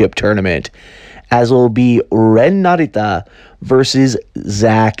Championship Tournament, as it will be Ren Narita versus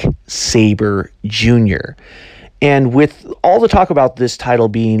Zack Sabre Jr. And with all the talk about this title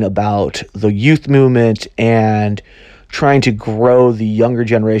being about the youth movement and trying to grow the younger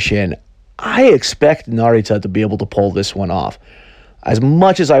generation, I expect Narita to be able to pull this one off. As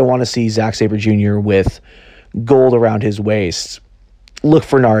much as I want to see Zack Sabre Jr. with gold around his waist, look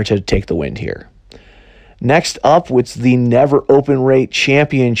for Narita to take the win here. Next up, it's the Never Open Weight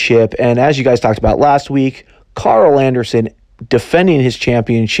Championship, and as you guys talked about last week, Carl Anderson defending his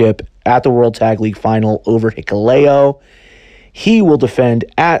championship at the World Tag League Final over Hikuleo. He will defend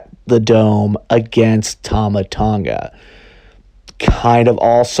at the Dome against Tama Tonga. Kind of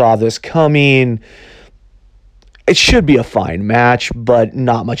all saw this coming. It should be a fine match, but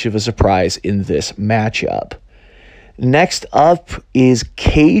not much of a surprise in this matchup. Next up is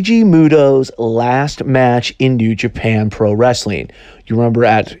Keiji Muto's last match in New Japan Pro Wrestling. You remember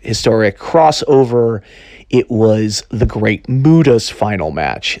at Historic Crossover, it was the Great Muta's final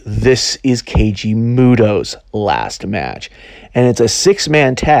match. This is Keiji Muto's last match. And it's a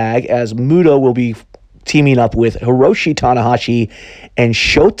 6-man tag, as Muto will be teaming up with Hiroshi Tanahashi and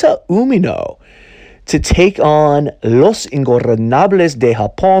Shota Umino to take on Los Ingobernables de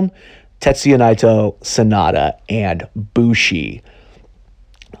Japón, Tetsuya Naito, Sanada, and Bushi.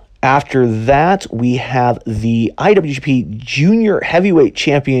 After that, we have the IWGP Junior Heavyweight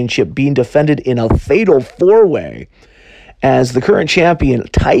Championship being defended in a fatal 4-way, as the current champion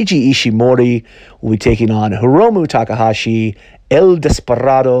Taiji Ishimori will be taking on Hiromu Takahashi, El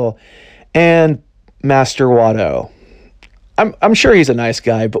Desperado, and Master Wato. I'm sure he's a nice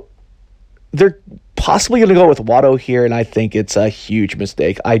guy, but they're possibly going to go with Wato here, and I think it's a huge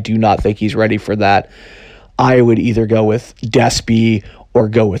mistake. I do not think he's ready for that. I would either go with Despy or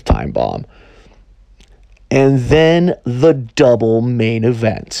go with Time Bomb. And then the double main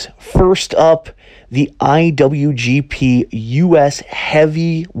event. First up, the IWGP US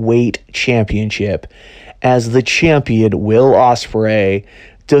Heavyweight Championship, as the champion Will Ospreay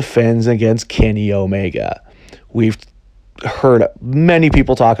defends against Kenny Omega. We've heard many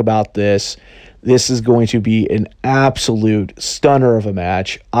people talk about this. This is going to be an absolute stunner of a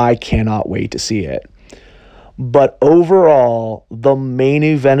match. I cannot wait to see it. But overall, the main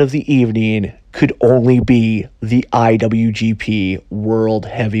event of the evening could only be the IWGP World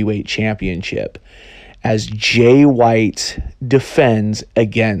Heavyweight Championship, as Jay White defends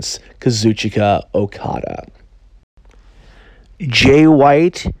against Kazuchika Okada. Jay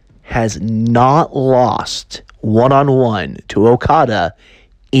White has not lost one-on-one to Okada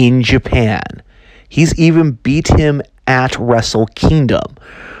in Japan. He's even beat him at Wrestle Kingdom.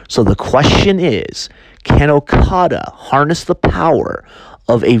 So the question is, Can Okada harness the power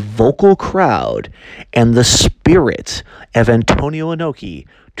of a vocal crowd and the spirit of Antonio Inoki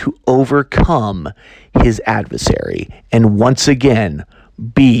to overcome his adversary and once again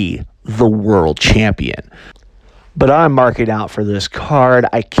be the world champion? But I'm marking out for this card.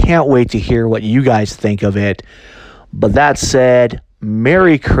 I can't wait to hear what you guys think of it. But that said,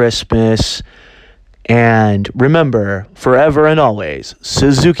 Merry Christmas. And remember, forever and always,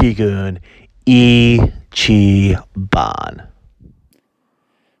 Suzuki-gun, Ichiban.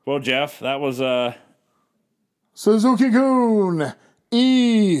 Well, Jeff, that was Suzuki-gun,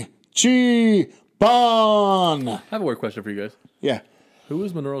 Ichiban. I have a weird question for you guys. Yeah. Who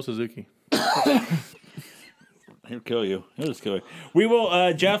is Minoru Suzuki? He'll kill you. He'll just kill you. We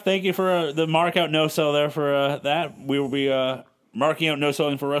will, Jeff. Thank you for the mark out no sell there for that. We will be marking out no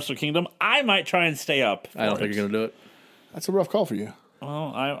selling for Wrestle Kingdom. I might try and stay up. I don't think you're gonna do it. That's a rough call for you.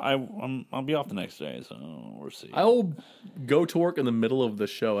 Well, I'll be off the next day, so we'll see. I will go to work in the middle of the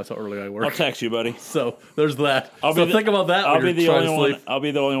show. That's how early I work. I'll text you, buddy. So there's that. Think about that. I'll when be you're the trying only to one. sleep. I'll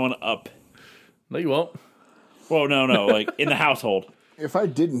be the only one up. No, you won't. Well, no, like in the household. If I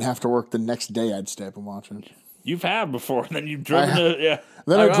didn't have to work the next day, I'd stay up and watch it. You've had before, and then you've driven to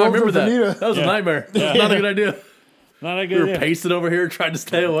Then I I drove remember with that. Anita. That was a nightmare. Not a good idea. Not a We good were idea. pacing over here trying to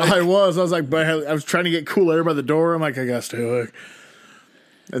stay awake. I was like, but I was trying to get cool air by the door. I'm like, I gotta stay awake.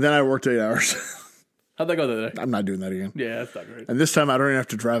 And then I worked 8 hours. How'd that go the other day? I'm not doing that again. Yeah, that's not great. And this time I don't even have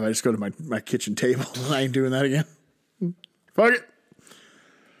to drive. I just go to my kitchen table. I ain't doing that again. Fuck it.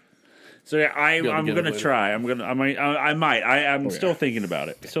 So yeah, I'm get it gonna later. try. I might. I'm still thinking about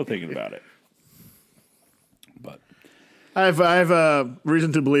it. Still thinking about it. But I have a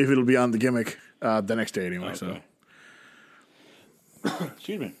reason to believe it'll be on the gimmick the next day anyway. So okay.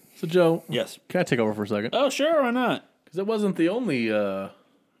 Excuse me. So, Joe, Yes. can I take over for a second? Oh, sure. Why not? Because it wasn't the only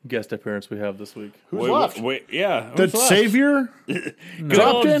guest appearance we have this week. who's left? Yeah. The who's left? Savior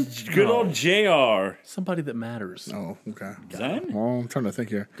dropped in. Good old JR. Somebody that matters. Oh, okay. Zen? Well, I'm trying to think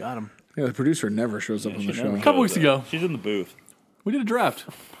here. Got him. Yeah, the producer never shows up on the show. A couple weeks ago, She's in the booth. we did a draft.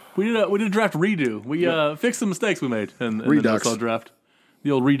 We did a draft redo. We fixed some mistakes we made in the Redux. no-sell draft.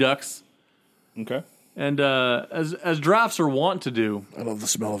 The old Redux. Okay. And as drafts are wont to do, I love the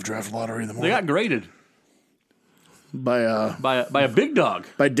smell of draft lottery in the they morning. got graded By by a big dog,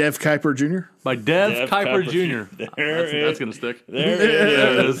 Dev Kuiper Jr. by Dev Dev Kuiper Kuiper Jr. There That's going to stick.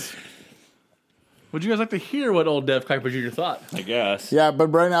 There it is. Would you guys like to hear what old Dev Kuiper Jr. thought? I guess. Yeah,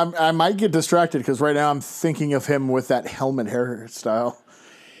 but Brian, I might get distracted because right now I'm thinking of him with that helmet hairstyle.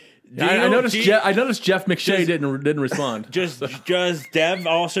 I noticed Jeff McShay didn't respond. Does Dev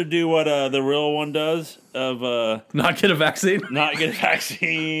also do what the real one does of Not get a vaccine? not get a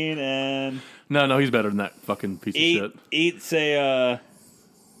vaccine and No, he's better than that fucking piece of shit.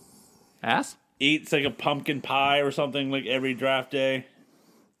 eats like a pumpkin pie or something like every draft day?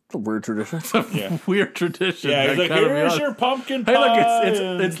 It's a weird tradition. Yeah. Weird tradition. Yeah, he's I like, gotta be here's honest. your pumpkin pie. Hey,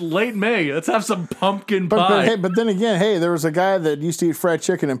 look, it's late May. Let's have some pumpkin But pie. hey, but then again, hey, there was a guy that used to eat fried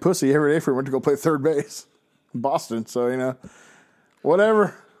chicken and pussy every day for went to go play third base in Boston. So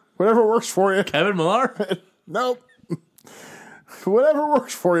whatever works for you. Kevin Millar? Nope. Whatever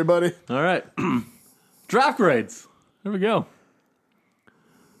works for you, buddy. All right. Draft grades. There we go.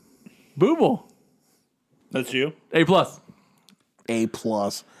 Booble. That's you. A+. A+.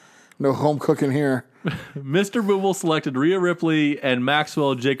 No home cooking here. Mr. Booble selected Rhea Ripley and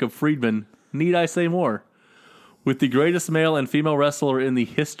Maxwell Jacob Friedman. Need I say more? With the greatest male and female wrestler in the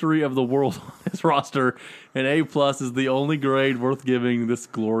history of the world on his roster, an A+ is the only grade worth giving this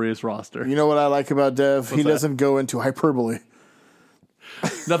glorious roster. You know what I like about Dev? He that? doesn't go into hyperbole.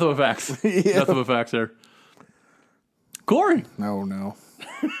 Nothing but facts. Nothing but facts there. Corey, No.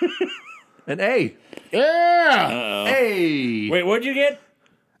 an A. Yeah. A. Wait, what'd you get?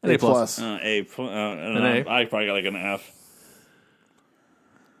 An A+. A+. I don't know. A. I probably got like an F.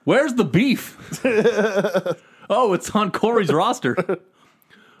 Where's the beef? Oh, it's on Corey's roster.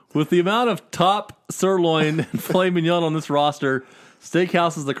 With the amount of top sirloin and filet mignon on this roster,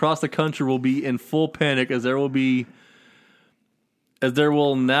 steakhouses across the country will be in full panic as there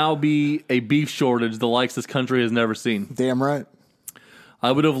will now be a beef shortage the likes this country has never seen. Damn right.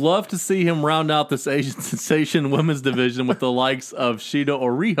 I would have loved to see him round out this Asian sensation women's division with the likes of Shida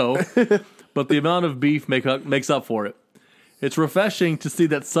or Riho, but the amount of beef makes up for it. It's refreshing to see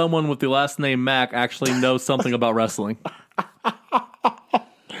that someone with the last name Mac actually knows something about wrestling.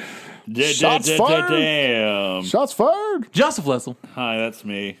 Shots fired. Damn. Shots fired. Joseph Lessel, Hi, that's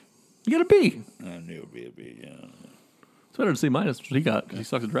me. you got a B. I knew it would be a B. Yeah, It's better than C minus, which he got because he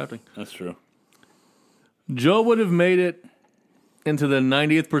sucks at drafting. that's true. Joe would have made it into the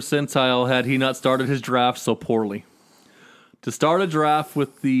 90th percentile had he not started his draft so poorly. To start a draft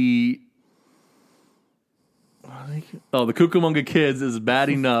with the Cucamonga Kids is bad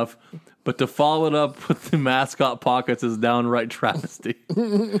enough, but to follow it up with the mascot pockets is downright travesty.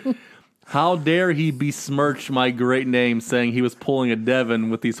 How dare he besmirch my great name saying he was pulling a Devin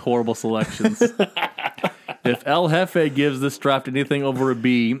with these horrible selections. If El Jefe gives this draft anything over a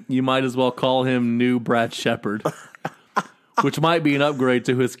B, you might as well call him new Brad Shepard, which might be an upgrade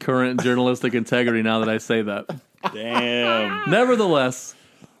to his current journalistic integrity now that I say that. Damn. Nevertheless,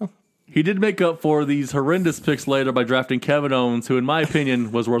 he did make up for these horrendous picks later by drafting Kevin Owens, who, in my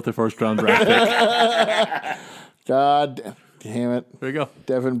opinion, was worth a first-round draft pick. God damn it. There you go.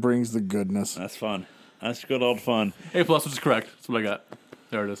 Devin brings the goodness. That's fun. That's good old fun. A+, which is correct. That's what I got.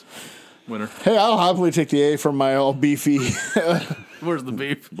 There it is. Winner. Hey, I'll happily take the A from my all beefy. Where's the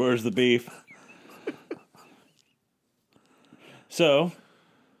beef? Where's the beef? So,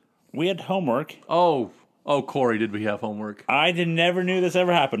 we had homework. Oh, Corey, did we have homework? Never knew this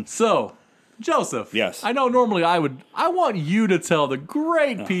ever happened. So, Joseph. Yes. I know normally I want you to tell the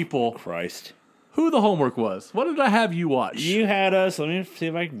great people Christ. who the homework was. What did I have you watch? You had us. Let me see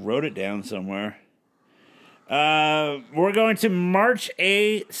if I wrote it down somewhere. We're going to March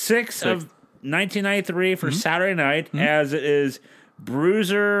 6th of 1993 for Saturday night, as it is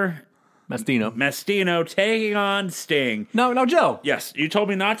Bruiser Mastino taking on Sting. No, Joe. Yes, you told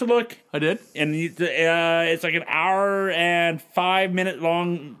me not to look, I did. and it's like an hour and 5 minute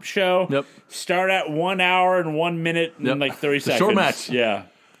long show. Yep. Start at 1 hour and 1 minute and Yep. like 30 It's a seconds. short match. Yeah.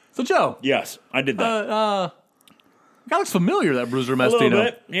 So, Joe. Yes, I did that. That looks familiar, that Bruiser A Mastino. little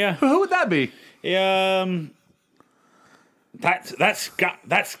bit. Yeah. Who would that be? That's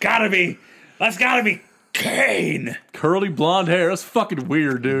gotta be Kane. Curly blonde hair. That's fucking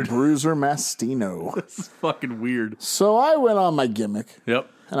weird, dude. Bruiser Mastino. This is fucking weird. So I went on my gimmick, Yep.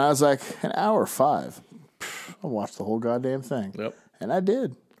 and I was like, an hour 5. I'll watch the whole goddamn thing. Yep. And I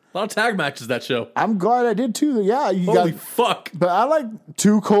did. A lot of tag matches that show. I'm glad I did too. Yeah, you Holy got. fuck. But I like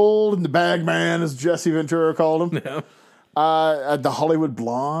Too Cold and the Bag Man, as Jesse Ventura called him. Yeah. The Hollywood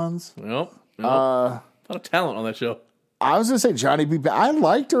Blondes. Yep. A lot of talent on that show. I was gonna say Johnny B. I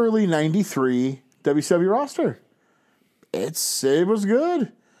liked early '93 WCW roster. It was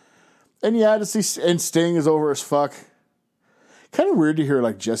good, and yeah, to see and Sting is over as fuck. Kind of weird to hear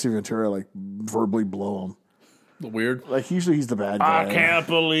like Jesse Ventura like verbally blow him. Weird. Like usually he's the bad guy. I can't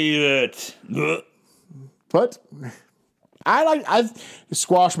believe it. Ugh. But I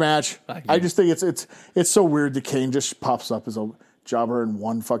squash match. I just think it's so weird that Kane just pops up as a jobber in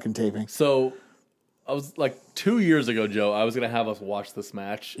one fucking taping. So, I was like 2 years ago, Joe, I was going to have us watch this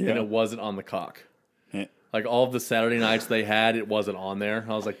match, and it wasn't on the cock. Yeah. Like all of the Saturday nights they had, it wasn't on there.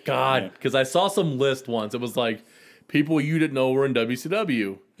 I was like, God, because I saw some list once. It was like people you didn't know were in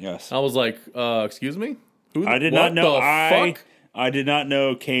WCW. Yes. I was like, excuse me? I did not know. I did not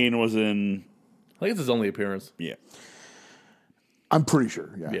know Kane was in. I think it's his only appearance. Yeah. I'm pretty sure.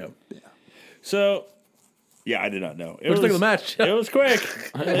 Yeah. Yeah. So, yeah, I did not know. It What'd you think of the match? It was quick.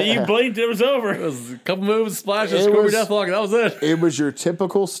 You blinked, it was over. It was a couple moves, splashes, It Scooby was- Deathlock, and that was it. It was your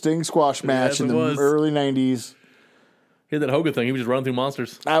typical Sting squash match Yes, in it the was. early '90s. He had that Hogan thing. He was just running through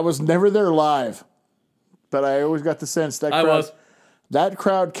monsters. I was never there live, but I always got the sense that I was. that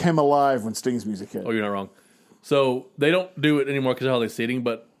crowd came alive when Sting's music hit. Oh, you're not wrong. So they don't do it anymore because of how they're seating.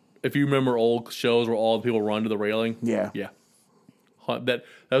 But if you remember old shows where all the people run to the railing, Yeah.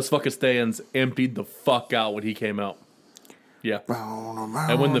 Those fucking stands emptied the fuck out when he came out. Yeah,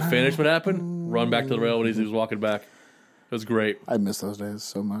 and when the finish would happen, run back to the rail when he was walking back. It was great. I miss those days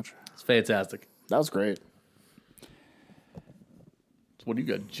so much. It's fantastic. That was great. So what do you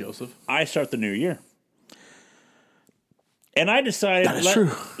got, Joseph? I start the new year. And I decided That is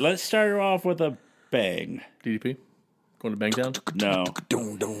true. let's start it off with a bang. DDP going to Bangtown. No.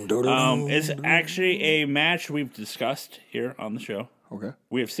 It's actually a match we've discussed here on the show. Okay.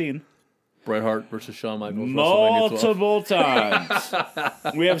 We have seen Bret Hart versus Shawn Michaels. WrestleMania 12. multiple times.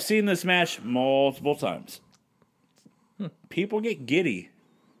 We have seen this match multiple times. People get giddy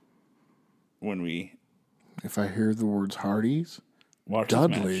when we If I hear the words Hardys, watch this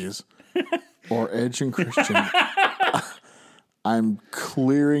match. Dudleys, or Edge and Christian, I'm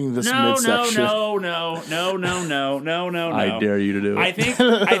clearing this midsection. No. I dare you to do it. I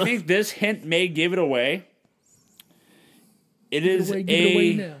think this hint may give it away. It is give it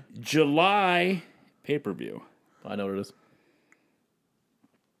away a now. July pay-per-view. I know what it is.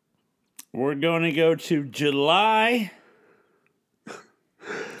 We're going to go to July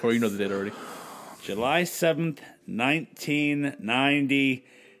Or you know the date already. July 7th,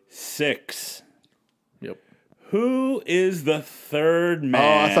 1996. Yep. Who is the third Oh,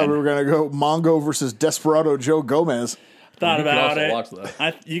 man? I thought we were going to go Mongo versus Desperado Joe Gomez. Thought You can about also it. watch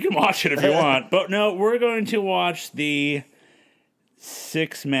that. You can watch it if you want. But no, we're going to watch the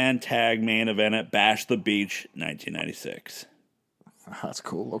 6-man tag main event at Bash the Beach 1996. That's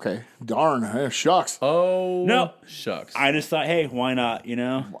cool. Okay. Darn. Shucks. Oh, No. shucks. I just thought, hey, why not, you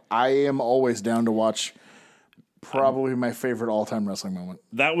know? I am always down to watch probably my favorite all-time wrestling moment.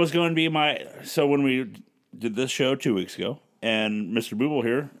 That was going to be my... So when we did this show 2 weeks ago, and Mr. Booble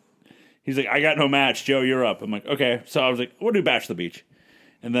here, he's like, I got no match. Joe, you're up. I'm like, okay. So I was like, we'll do Bash the Beach.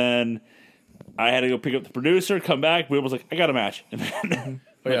 And then I had to go pick up the producer, come back. Booble was like, I got a match. And then,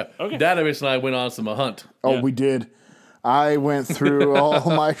 Oh, yeah. Okay. Database and I went on a hunt. Oh, Yeah. we did. I went through all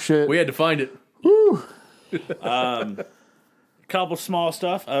my shit. We had to find it. couple small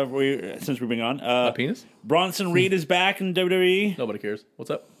stuff since we've been on. A penis? Bronson Reed is back in WWE. Nobody cares.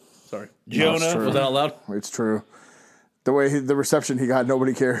 What's up? Sorry. Jonah. Was that out loud? It's true. The way the reception he got,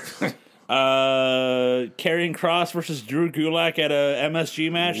 nobody cared. Karrion Kross versus Drew Gulak at a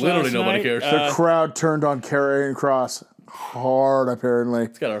MSG match. Literally last nobody night. cares. The crowd turned on Karrion Kross hard, apparently.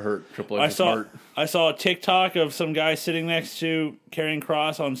 It's gotta hurt Triple H's heart. I saw a TikTok of some guy sitting next to Karrion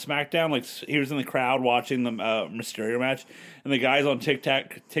Kross on SmackDown. Like he was in the crowd watching the Mysterio match, and the guy's on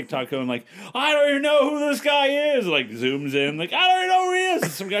TikTok going like, "I don't even know who this guy is." Like zooms in, like, "I don't even know who he is."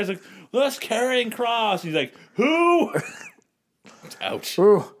 And some guy's like, "That's Karrion Kross." And he's like, "Who?" Ouch.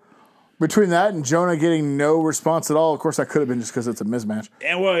 Ooh. Between that and Jonah getting no response at all, of course, that could have been just because it's a Miz match.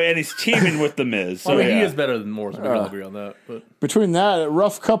 And he's teaming with the Miz. So I mean, yeah. he is better than Morrison. We can all agree on that. But Between that, a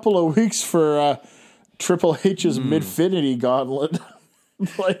rough couple of weeks for Triple H's Midfinity Gauntlet.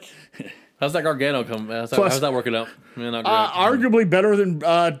 Like, how's that Gargano come? How's that working out? Man, not great. arguably better than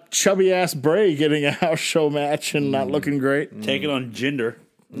chubby ass Bray getting a house show match and not looking great. taking on Jinder.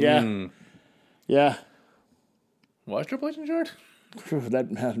 Yeah, yeah. Why is Triple H in charge? Phew, that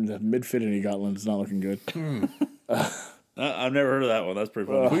Midfinity Gauntlet is not looking good. I've never heard of that one. That's pretty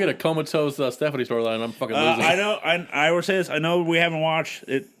funny. If we get a comatose Stephanie storyline, I'm fucking losing. I know. I will say this. I know we haven't watched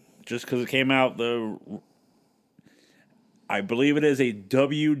it just because it came out. I believe it is a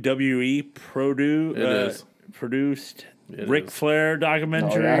WWE produced Ric is. Flair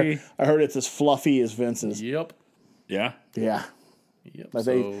documentary. I heard it's as fluffy as Vince's. Yep. Yeah. Yeah, Yep. but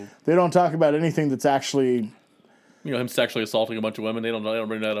So, they don't talk about anything that's actually him sexually assaulting a bunch of women. They don't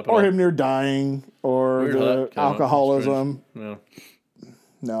bring that up at or all. him near dying or Weird how the that came up. alcoholism. Yeah.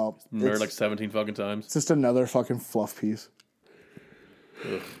 No, Married it's like 17 fucking times. just another fucking fluff piece.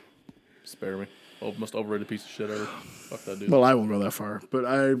 Ugh. Spare me. Most overrated piece of shit ever. Fuck that dude. Well, I won't go that far, but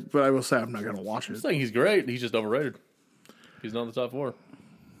I will say I'm not going to watch it. I'm saying he's great. He's just overrated. He's not in the top 4.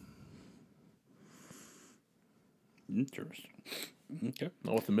 Interesting. Okay.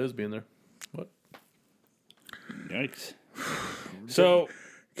 Not with the Miz being there. What? Yikes. So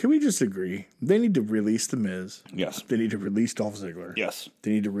Can we just agree? They need to release The Miz. yes, They need to release Dolph Ziggler. yes.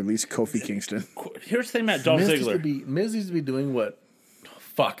 They need to release Kofi Kingston. Here's the thing about Dolph Ziggler. Miz needs to be doing what?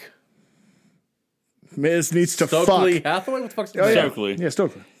 Fuck. Miz needs to Stokely fuck. Hathaway? What the fuck's Oh, yeah. Stokely. Yeah,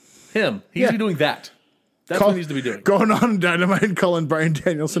 Stokely. Him. He needs to be doing that. That's what he needs to be doing. Going on Dynamite and calling Bryan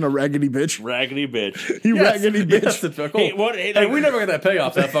Danielson a raggedy bitch. Raggedy bitch. You raggedy bitch. Yes, it's cool. Hey, what- hey, Hey, like- we never got that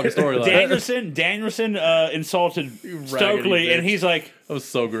payoff, that fucking storyline. Danielson insulted Stokely, bitch. and he's like, That was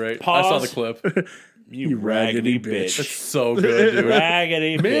so great. Pause. I saw the clip. "You raggedy bitch." It's so good, dude.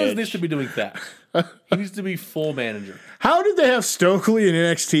 Raggedy Miz bitch. needs to be doing that. He needs to be full manager. How did they have Stokely in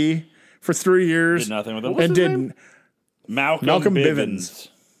NXT for 3 years Did nothing with him. and his did name? Malcolm Bivens.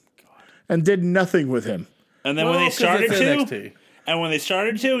 and did nothing with him? And then Well, when they 'cause started it's to,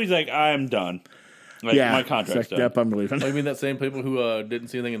 NXT. he's like, "I'm done. Like, Yeah, my contract's it's like, done." yep, I'm leaving. Oh, you mean that same people who didn't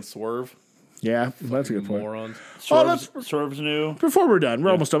see anything in Swerve? Yeah, that's a good point. Morons. Swerve's new. Before we're done, we're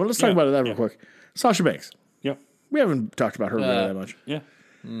almost done, but let's talk Yeah. about that real quick. Sasha Banks. Yep. We haven't talked about her really that much. Yeah.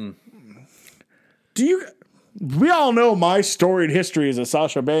 We all know my storied history as a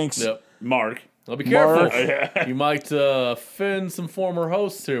Sasha Banks. Yep. Mark. I'll be careful. Mark. You might offend some former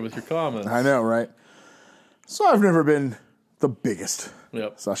hosts here with your comments. I know, right? So I've never been the biggest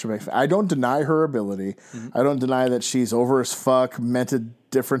Yep. Sasha Banks fan. I don't deny her ability. I don't deny that she's over as fuck, meant a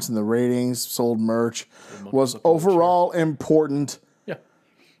difference in the ratings, sold merch, was overall important. Yeah.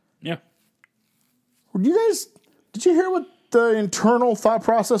 Yeah. Did you hear what the internal thought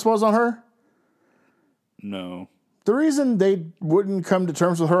process was on her? No. The reason they wouldn't come to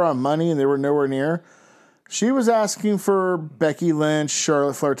terms with her on money and they were nowhere near, she was asking for Becky Lynch,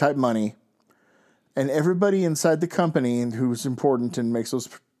 Charlotte Flair type money. And everybody inside the company who's important and makes those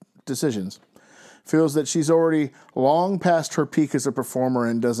decisions feels that she's already long past her peak as a performer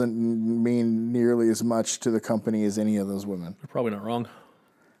and doesn't mean nearly as much to the company as any of those women. You're probably not wrong.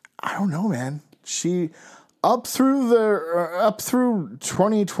 I don't know, man. She up through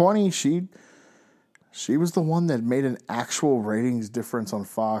 2020, she was the one that made an actual ratings difference on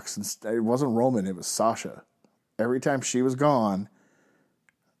Fox. And it wasn't Roman, it was Sasha. Every time she was gone,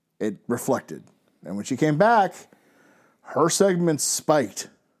 it reflected. And when she came back, her segments spiked.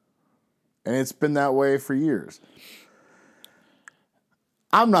 And it's been that way for years.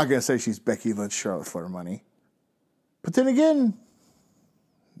 I'm not going to say she's Becky Lynch, Charlotte Flair money. But then again,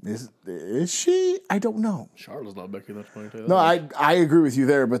 is she? I don't know. Charlotte's not Becky Lynch money. No, I agree with you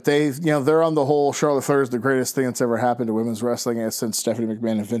there. But they're on the whole Charlotte Flair is the greatest thing that's ever happened to women's wrestling since Stephanie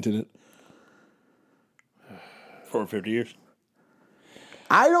McMahon invented it. For 50 years.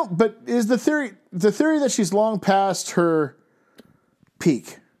 I don't. But is the theory that she's long past her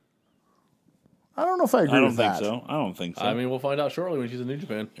peak? I don't know if I agree with that. I don't think so. I mean, we'll find out shortly when she's in New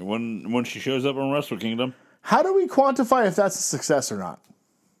Japan. When she shows up on Wrestle Kingdom. How do we quantify if that's a success or not?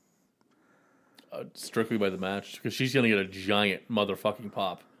 Strictly by the match, because she's going to get a giant motherfucking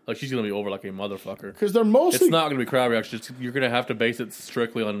pop. Like, she's going to be over like a motherfucker. Because they're mostly... It's not going to be crowd reaction. You're going to have to base it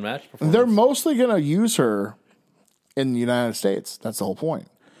strictly on match performance. They're mostly going to use her in the United States. That's the whole point.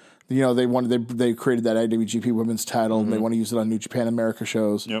 You know, they created that IWGP Women's title, and they want to use it on New Japan America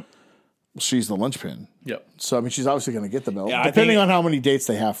shows. Yep. She's the linchpin. Yep. So, I mean, she's obviously going to get the belt, Yeah, depending on how many dates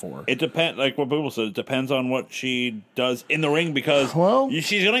they have for her. It depends, like what people said, it depends on what she does in the ring because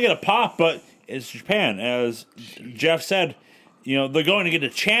she's going to get a pop, but it's Japan. As Jeff said, you know, they're going to get a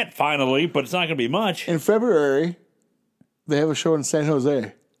chant finally, but it's not going to be much. In February, they have a show in San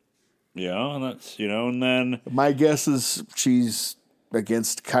Jose. Yeah, and that's, you know, and then... My guess is she's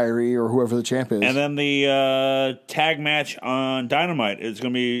against Kyrie or whoever the champ is. And then the tag match on Dynamite is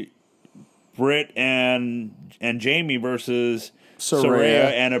going to be Britt and Jamie versus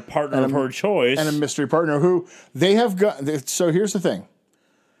Saraya and a partner of her choice. And a mystery partner who they have got. So here's the thing.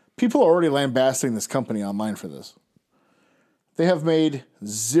 People are already lambasting this company online for this. They have made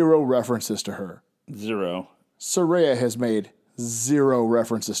 0 references to her. 0. Saraya has made 0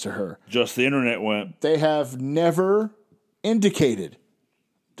 references to her. Just the internet went. They have never indicated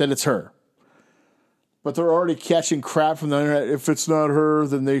that it's her. But they're already catching crap from the internet. If it's not her,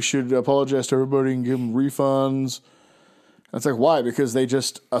 then they should apologize to everybody and give them refunds. And it's like, why? Because they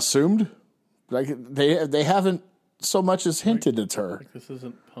just assumed? Like they haven't so much as hinted it's her. Like, this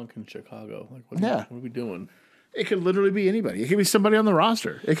isn't Punk in Chicago. Like, what are we doing? It could literally be anybody. It could be somebody on the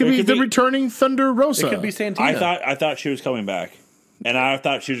roster. It could be the returning Thunder Rosa. It could be Santina. I thought she was coming back. And I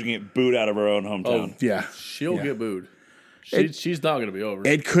thought she was going to get booed out of her own hometown. Oh, yeah. She'll get booed. She's not going to be over.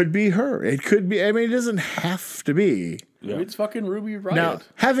 It could be her. It could be. I mean, it doesn't have to be. Yeah. It's fucking Ruby Riott. Now,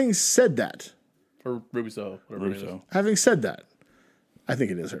 having said that. Or Ruby Soho. Having said that, I think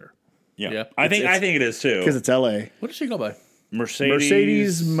it is her. Yeah. I think it is too. Because it's L.A. What does she go by?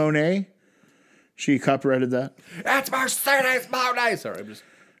 Mercedes Monet. She copyrighted that. It's Mercedes Monet. Sorry, I'm just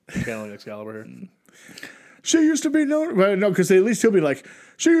channeling Excalibur here. She used to be known. Well, no, because at least he'll be like,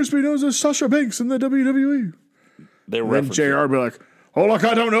 she used to be known as Sasha Banks in the WWE. Then JR be like, oh, look,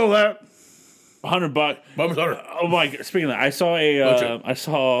 I don't know that. $100. Oh my! Speaking of that, I saw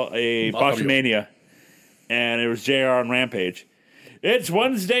a Botchamania, and it was JR on Rampage. It's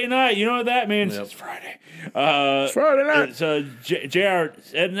Wednesday night. You know what that means? Yep. It's Friday. It's Friday night. It's JR,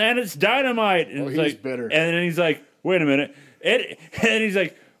 and then it's Dynamite. And he's like, bitter. And then he's like, wait a minute. And then he's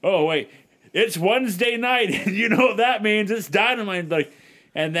like, oh wait, it's Wednesday night. You know what that means? It's Dynamite. Like,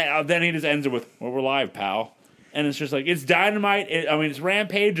 and then he just ends it with, well, we're live, pal. And it's just like, it's Dynamite. It's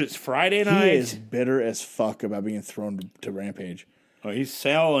Rampage. It's Friday night. He is bitter as fuck about being thrown to Rampage. Oh, he's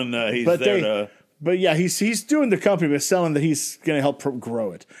selling. But yeah, he's doing the company, but selling that he's going to help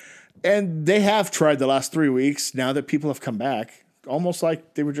grow it. And they have tried the last 3 weeks. Now that people have come back, almost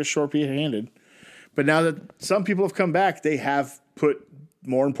like they were just short-handed. But now that some people have come back, they have put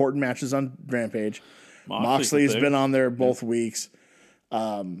more important matches on Rampage. Moxley's been on there both weeks.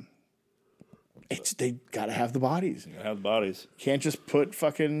 They got to have the bodies. Can't just put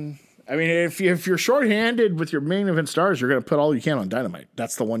fucking... I mean, if you're short-handed with your main event stars, you're going to put all you can on Dynamite.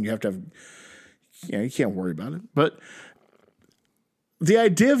 That's the one you have to have... you can't worry about it. But the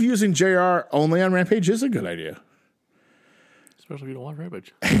idea of using JR only on Rampage is a good idea. Especially if you don't want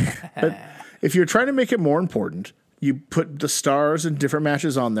Rampage. But if you're trying to make it more important, you put the stars and different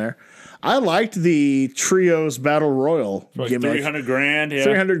matches on there. I liked the Trios Battle Royal gimmick. $300,000, yeah.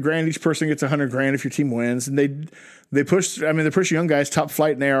 $300,000. Each person gets $100,000 if your team wins. And they push young guys. Top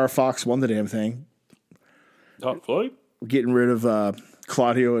Flight and AR Fox won the damn thing. Top Flight? Getting rid of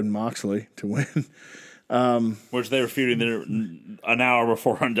Claudio and Moxley to win. Which they were feuding there an hour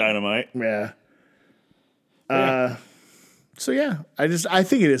before on Dynamite. Yeah. So yeah, I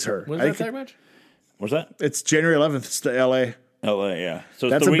think it is her. When's that tag match? What's that? It's January 11th. It's the LA. LA, yeah. So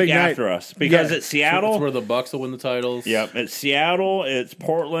it's That's the a week big night. after us. Because Yeah. it's Seattle. It's where the Bucks will win the titles. Yep. It's Seattle, it's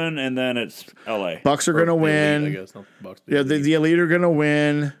Portland, and then it's LA. Bucks are going to The Elite, win. I guess, not the Bucks. Yeah, the Elite are going to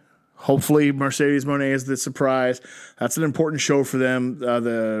win. Hopefully, Mercedes Moné is the surprise. That's an important show for them.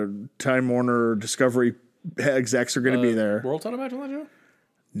 The Time Warner Discovery execs are going to be there. World title match on that show?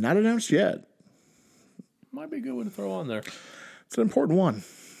 Not announced yet. Might be a good one to throw on there. It's an important one.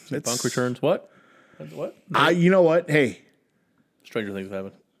 Punk returns. What? What? You know what? Hey, Stranger things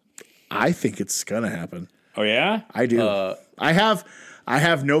happen. I think it's going to happen. Oh, yeah? I do. I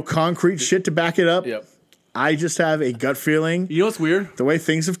have no concrete shit to back it up. Yep. I just have a gut feeling. You know what's weird? The way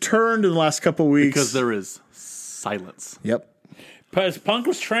things have turned in the last couple of weeks. Because there is silence. Yep. Because Punk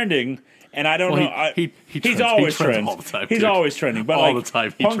was trending, and I don't Well, know. he He's trends. always He trends trending. all the time, He's dude. always trending. But All like, the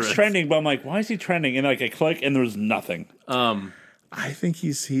time he Punk's trends. trending, but I'm like, why is he trending? And like I click, and there's nothing. I think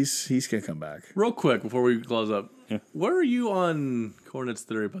he's going to come back. Real quick before we close up, where are you on Cornette's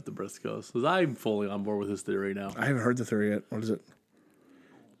theory about the Briscoes? Because I'm fully on board with his theory now. I haven't heard the theory yet. What is it?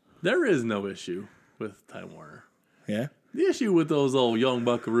 There is no issue with Time Warner. Yeah. The issue with those old young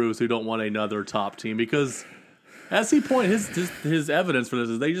buckaroos who don't want another top team because, as he pointed, his evidence for this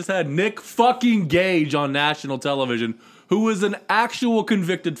is they just had Nick fucking Gage on national television, who is an actual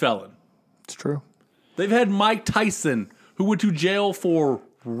convicted felon. It's true. They've had Mike Tyson, who went to jail for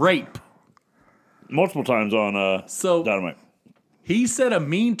rape. Multiple times on So Dynamite. he said a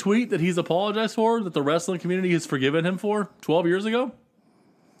mean tweet that he's apologized for, that the wrestling community has forgiven him for 12 years ago.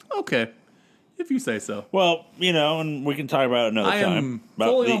 Okay, if you say so. Well, and we can talk about it another I time. am But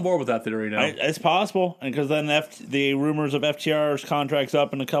fully on board with that theory now. It's possible, and because then the rumors of FTR's contract's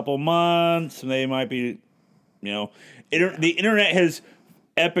up in a couple months, and they might be, the internet has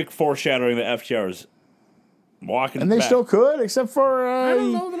epic foreshadowing that FTR is walking. And they back. still could, except for I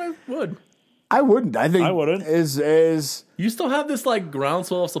don't know that I would. I wouldn't. I think I wouldn't. Is You still have this like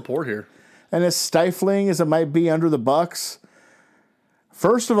groundswell of support here. and as stifling as it might be under the Bucks.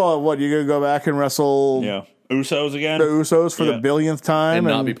 First of all, what, you're gonna go back and wrestle Yeah, Usos again. the Usos for Yeah. the billionth time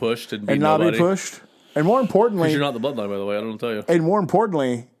And not be pushed and beat not nobody. be pushed? And more importantly, You're not the bloodline, by the way. I don't tell you. and more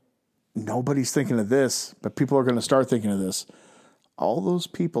importantly, nobody's thinking of this, but people are going to start thinking of this. All those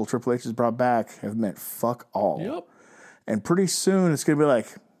people Triple H has brought back have meant fuck all. Yep. And pretty soon it's going to be like,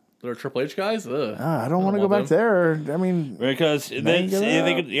 They're Triple H guys. Ugh. I don't want to go want back them. there. I mean, Because they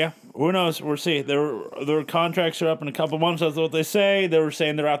could, who knows? We'll see. Their contracts are up in a couple months. That's what they say. They were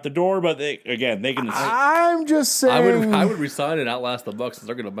saying they're out the door, but they can. I'm just saying. I would resign and outlast the Bucks because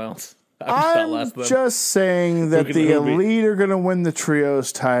they're going to bounce. I would just I'm outlast them. just saying that Who the can- who be- Elite are going to win the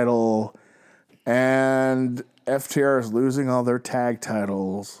Trios title, and FTR is losing all their tag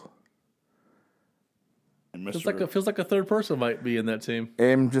titles. And Feels like a third person might be in that team.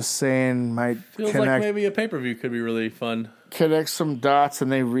 I'm just saying, might Feels like connect maybe a pay per view could be really fun. some dots,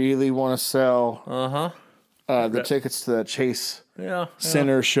 and they really want to sell the tickets to that Chase Yeah.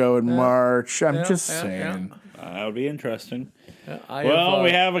 Center show in March. I'm just yeah, saying. that would be interesting. I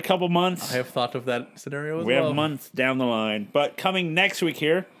We have a couple months. I have thought of that scenario as We well. have months down the line, but coming next week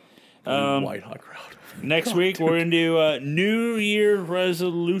here. White hot crowd. Next week we're going to do New Year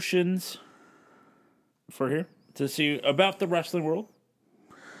resolutions for here to see about the wrestling world.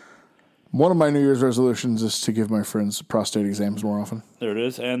 One of my New Year's resolutions is to give my friends prostate exams more often. There it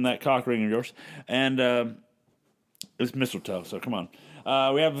is, and that cock ring of yours, and it's mistletoe. So come on,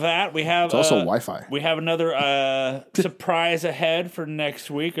 we have that. We have It's also Wi-Fi. We have another surprise ahead for next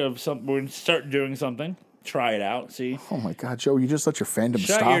week of some. We're going to start doing something. Try it out. See. Oh my God, Joe! You just let your fandom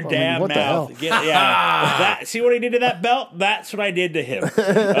Shut stop. your damn what mouth. the hell? See what he did to that belt? That's what I did to him.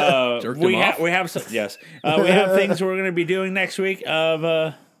 Jerked him off? We have some, yes. We have things we're going to be doing next week of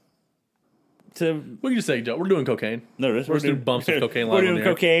What do you say, Joe? We're doing cocaine. there it is. We're just doing bumps of cocaine live We're on doing the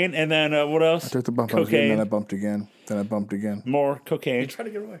air. cocaine, and then what else? Took the bump I was getting, Cocaine, then I bumped again. Then I bumped again. more cocaine, Try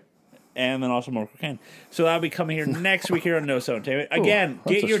to get away. and then also more cocaine. So that'll be coming here next week here on No So Entertainment. Again,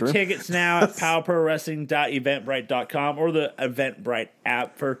 that's get a your stream. tickets now at powprowrestling.eventbrite.com or the Eventbrite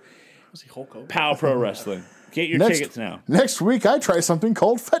app for Was he Hulk Hogan? Pow Pro Wrestling. Get your tickets now. Next week, I try something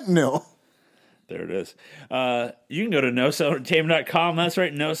called fentanyl. There it is. You can go to nosoentertainment.com. That's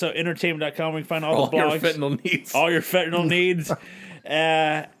right, nosoentertainment.com. We can find all All the your blogs. fentanyl needs. All your fentanyl needs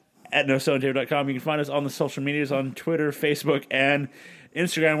at nosoentertainment.com. You can find us on the social medias on Twitter, Facebook, and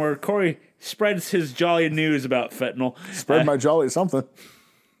Instagram, where Corey spreads his jolly news about fentanyl. Spread my jolly something.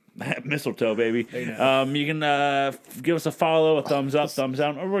 Mistletoe, baby. You can give us a follow, a thumbs up, thumbs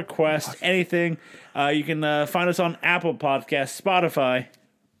down, a request, anything. You can find us on Apple Podcasts, Spotify.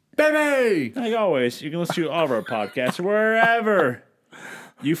 Baby! Like always, you can listen to all of our podcasts wherever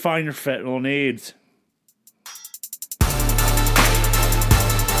you find your fentanyl needs.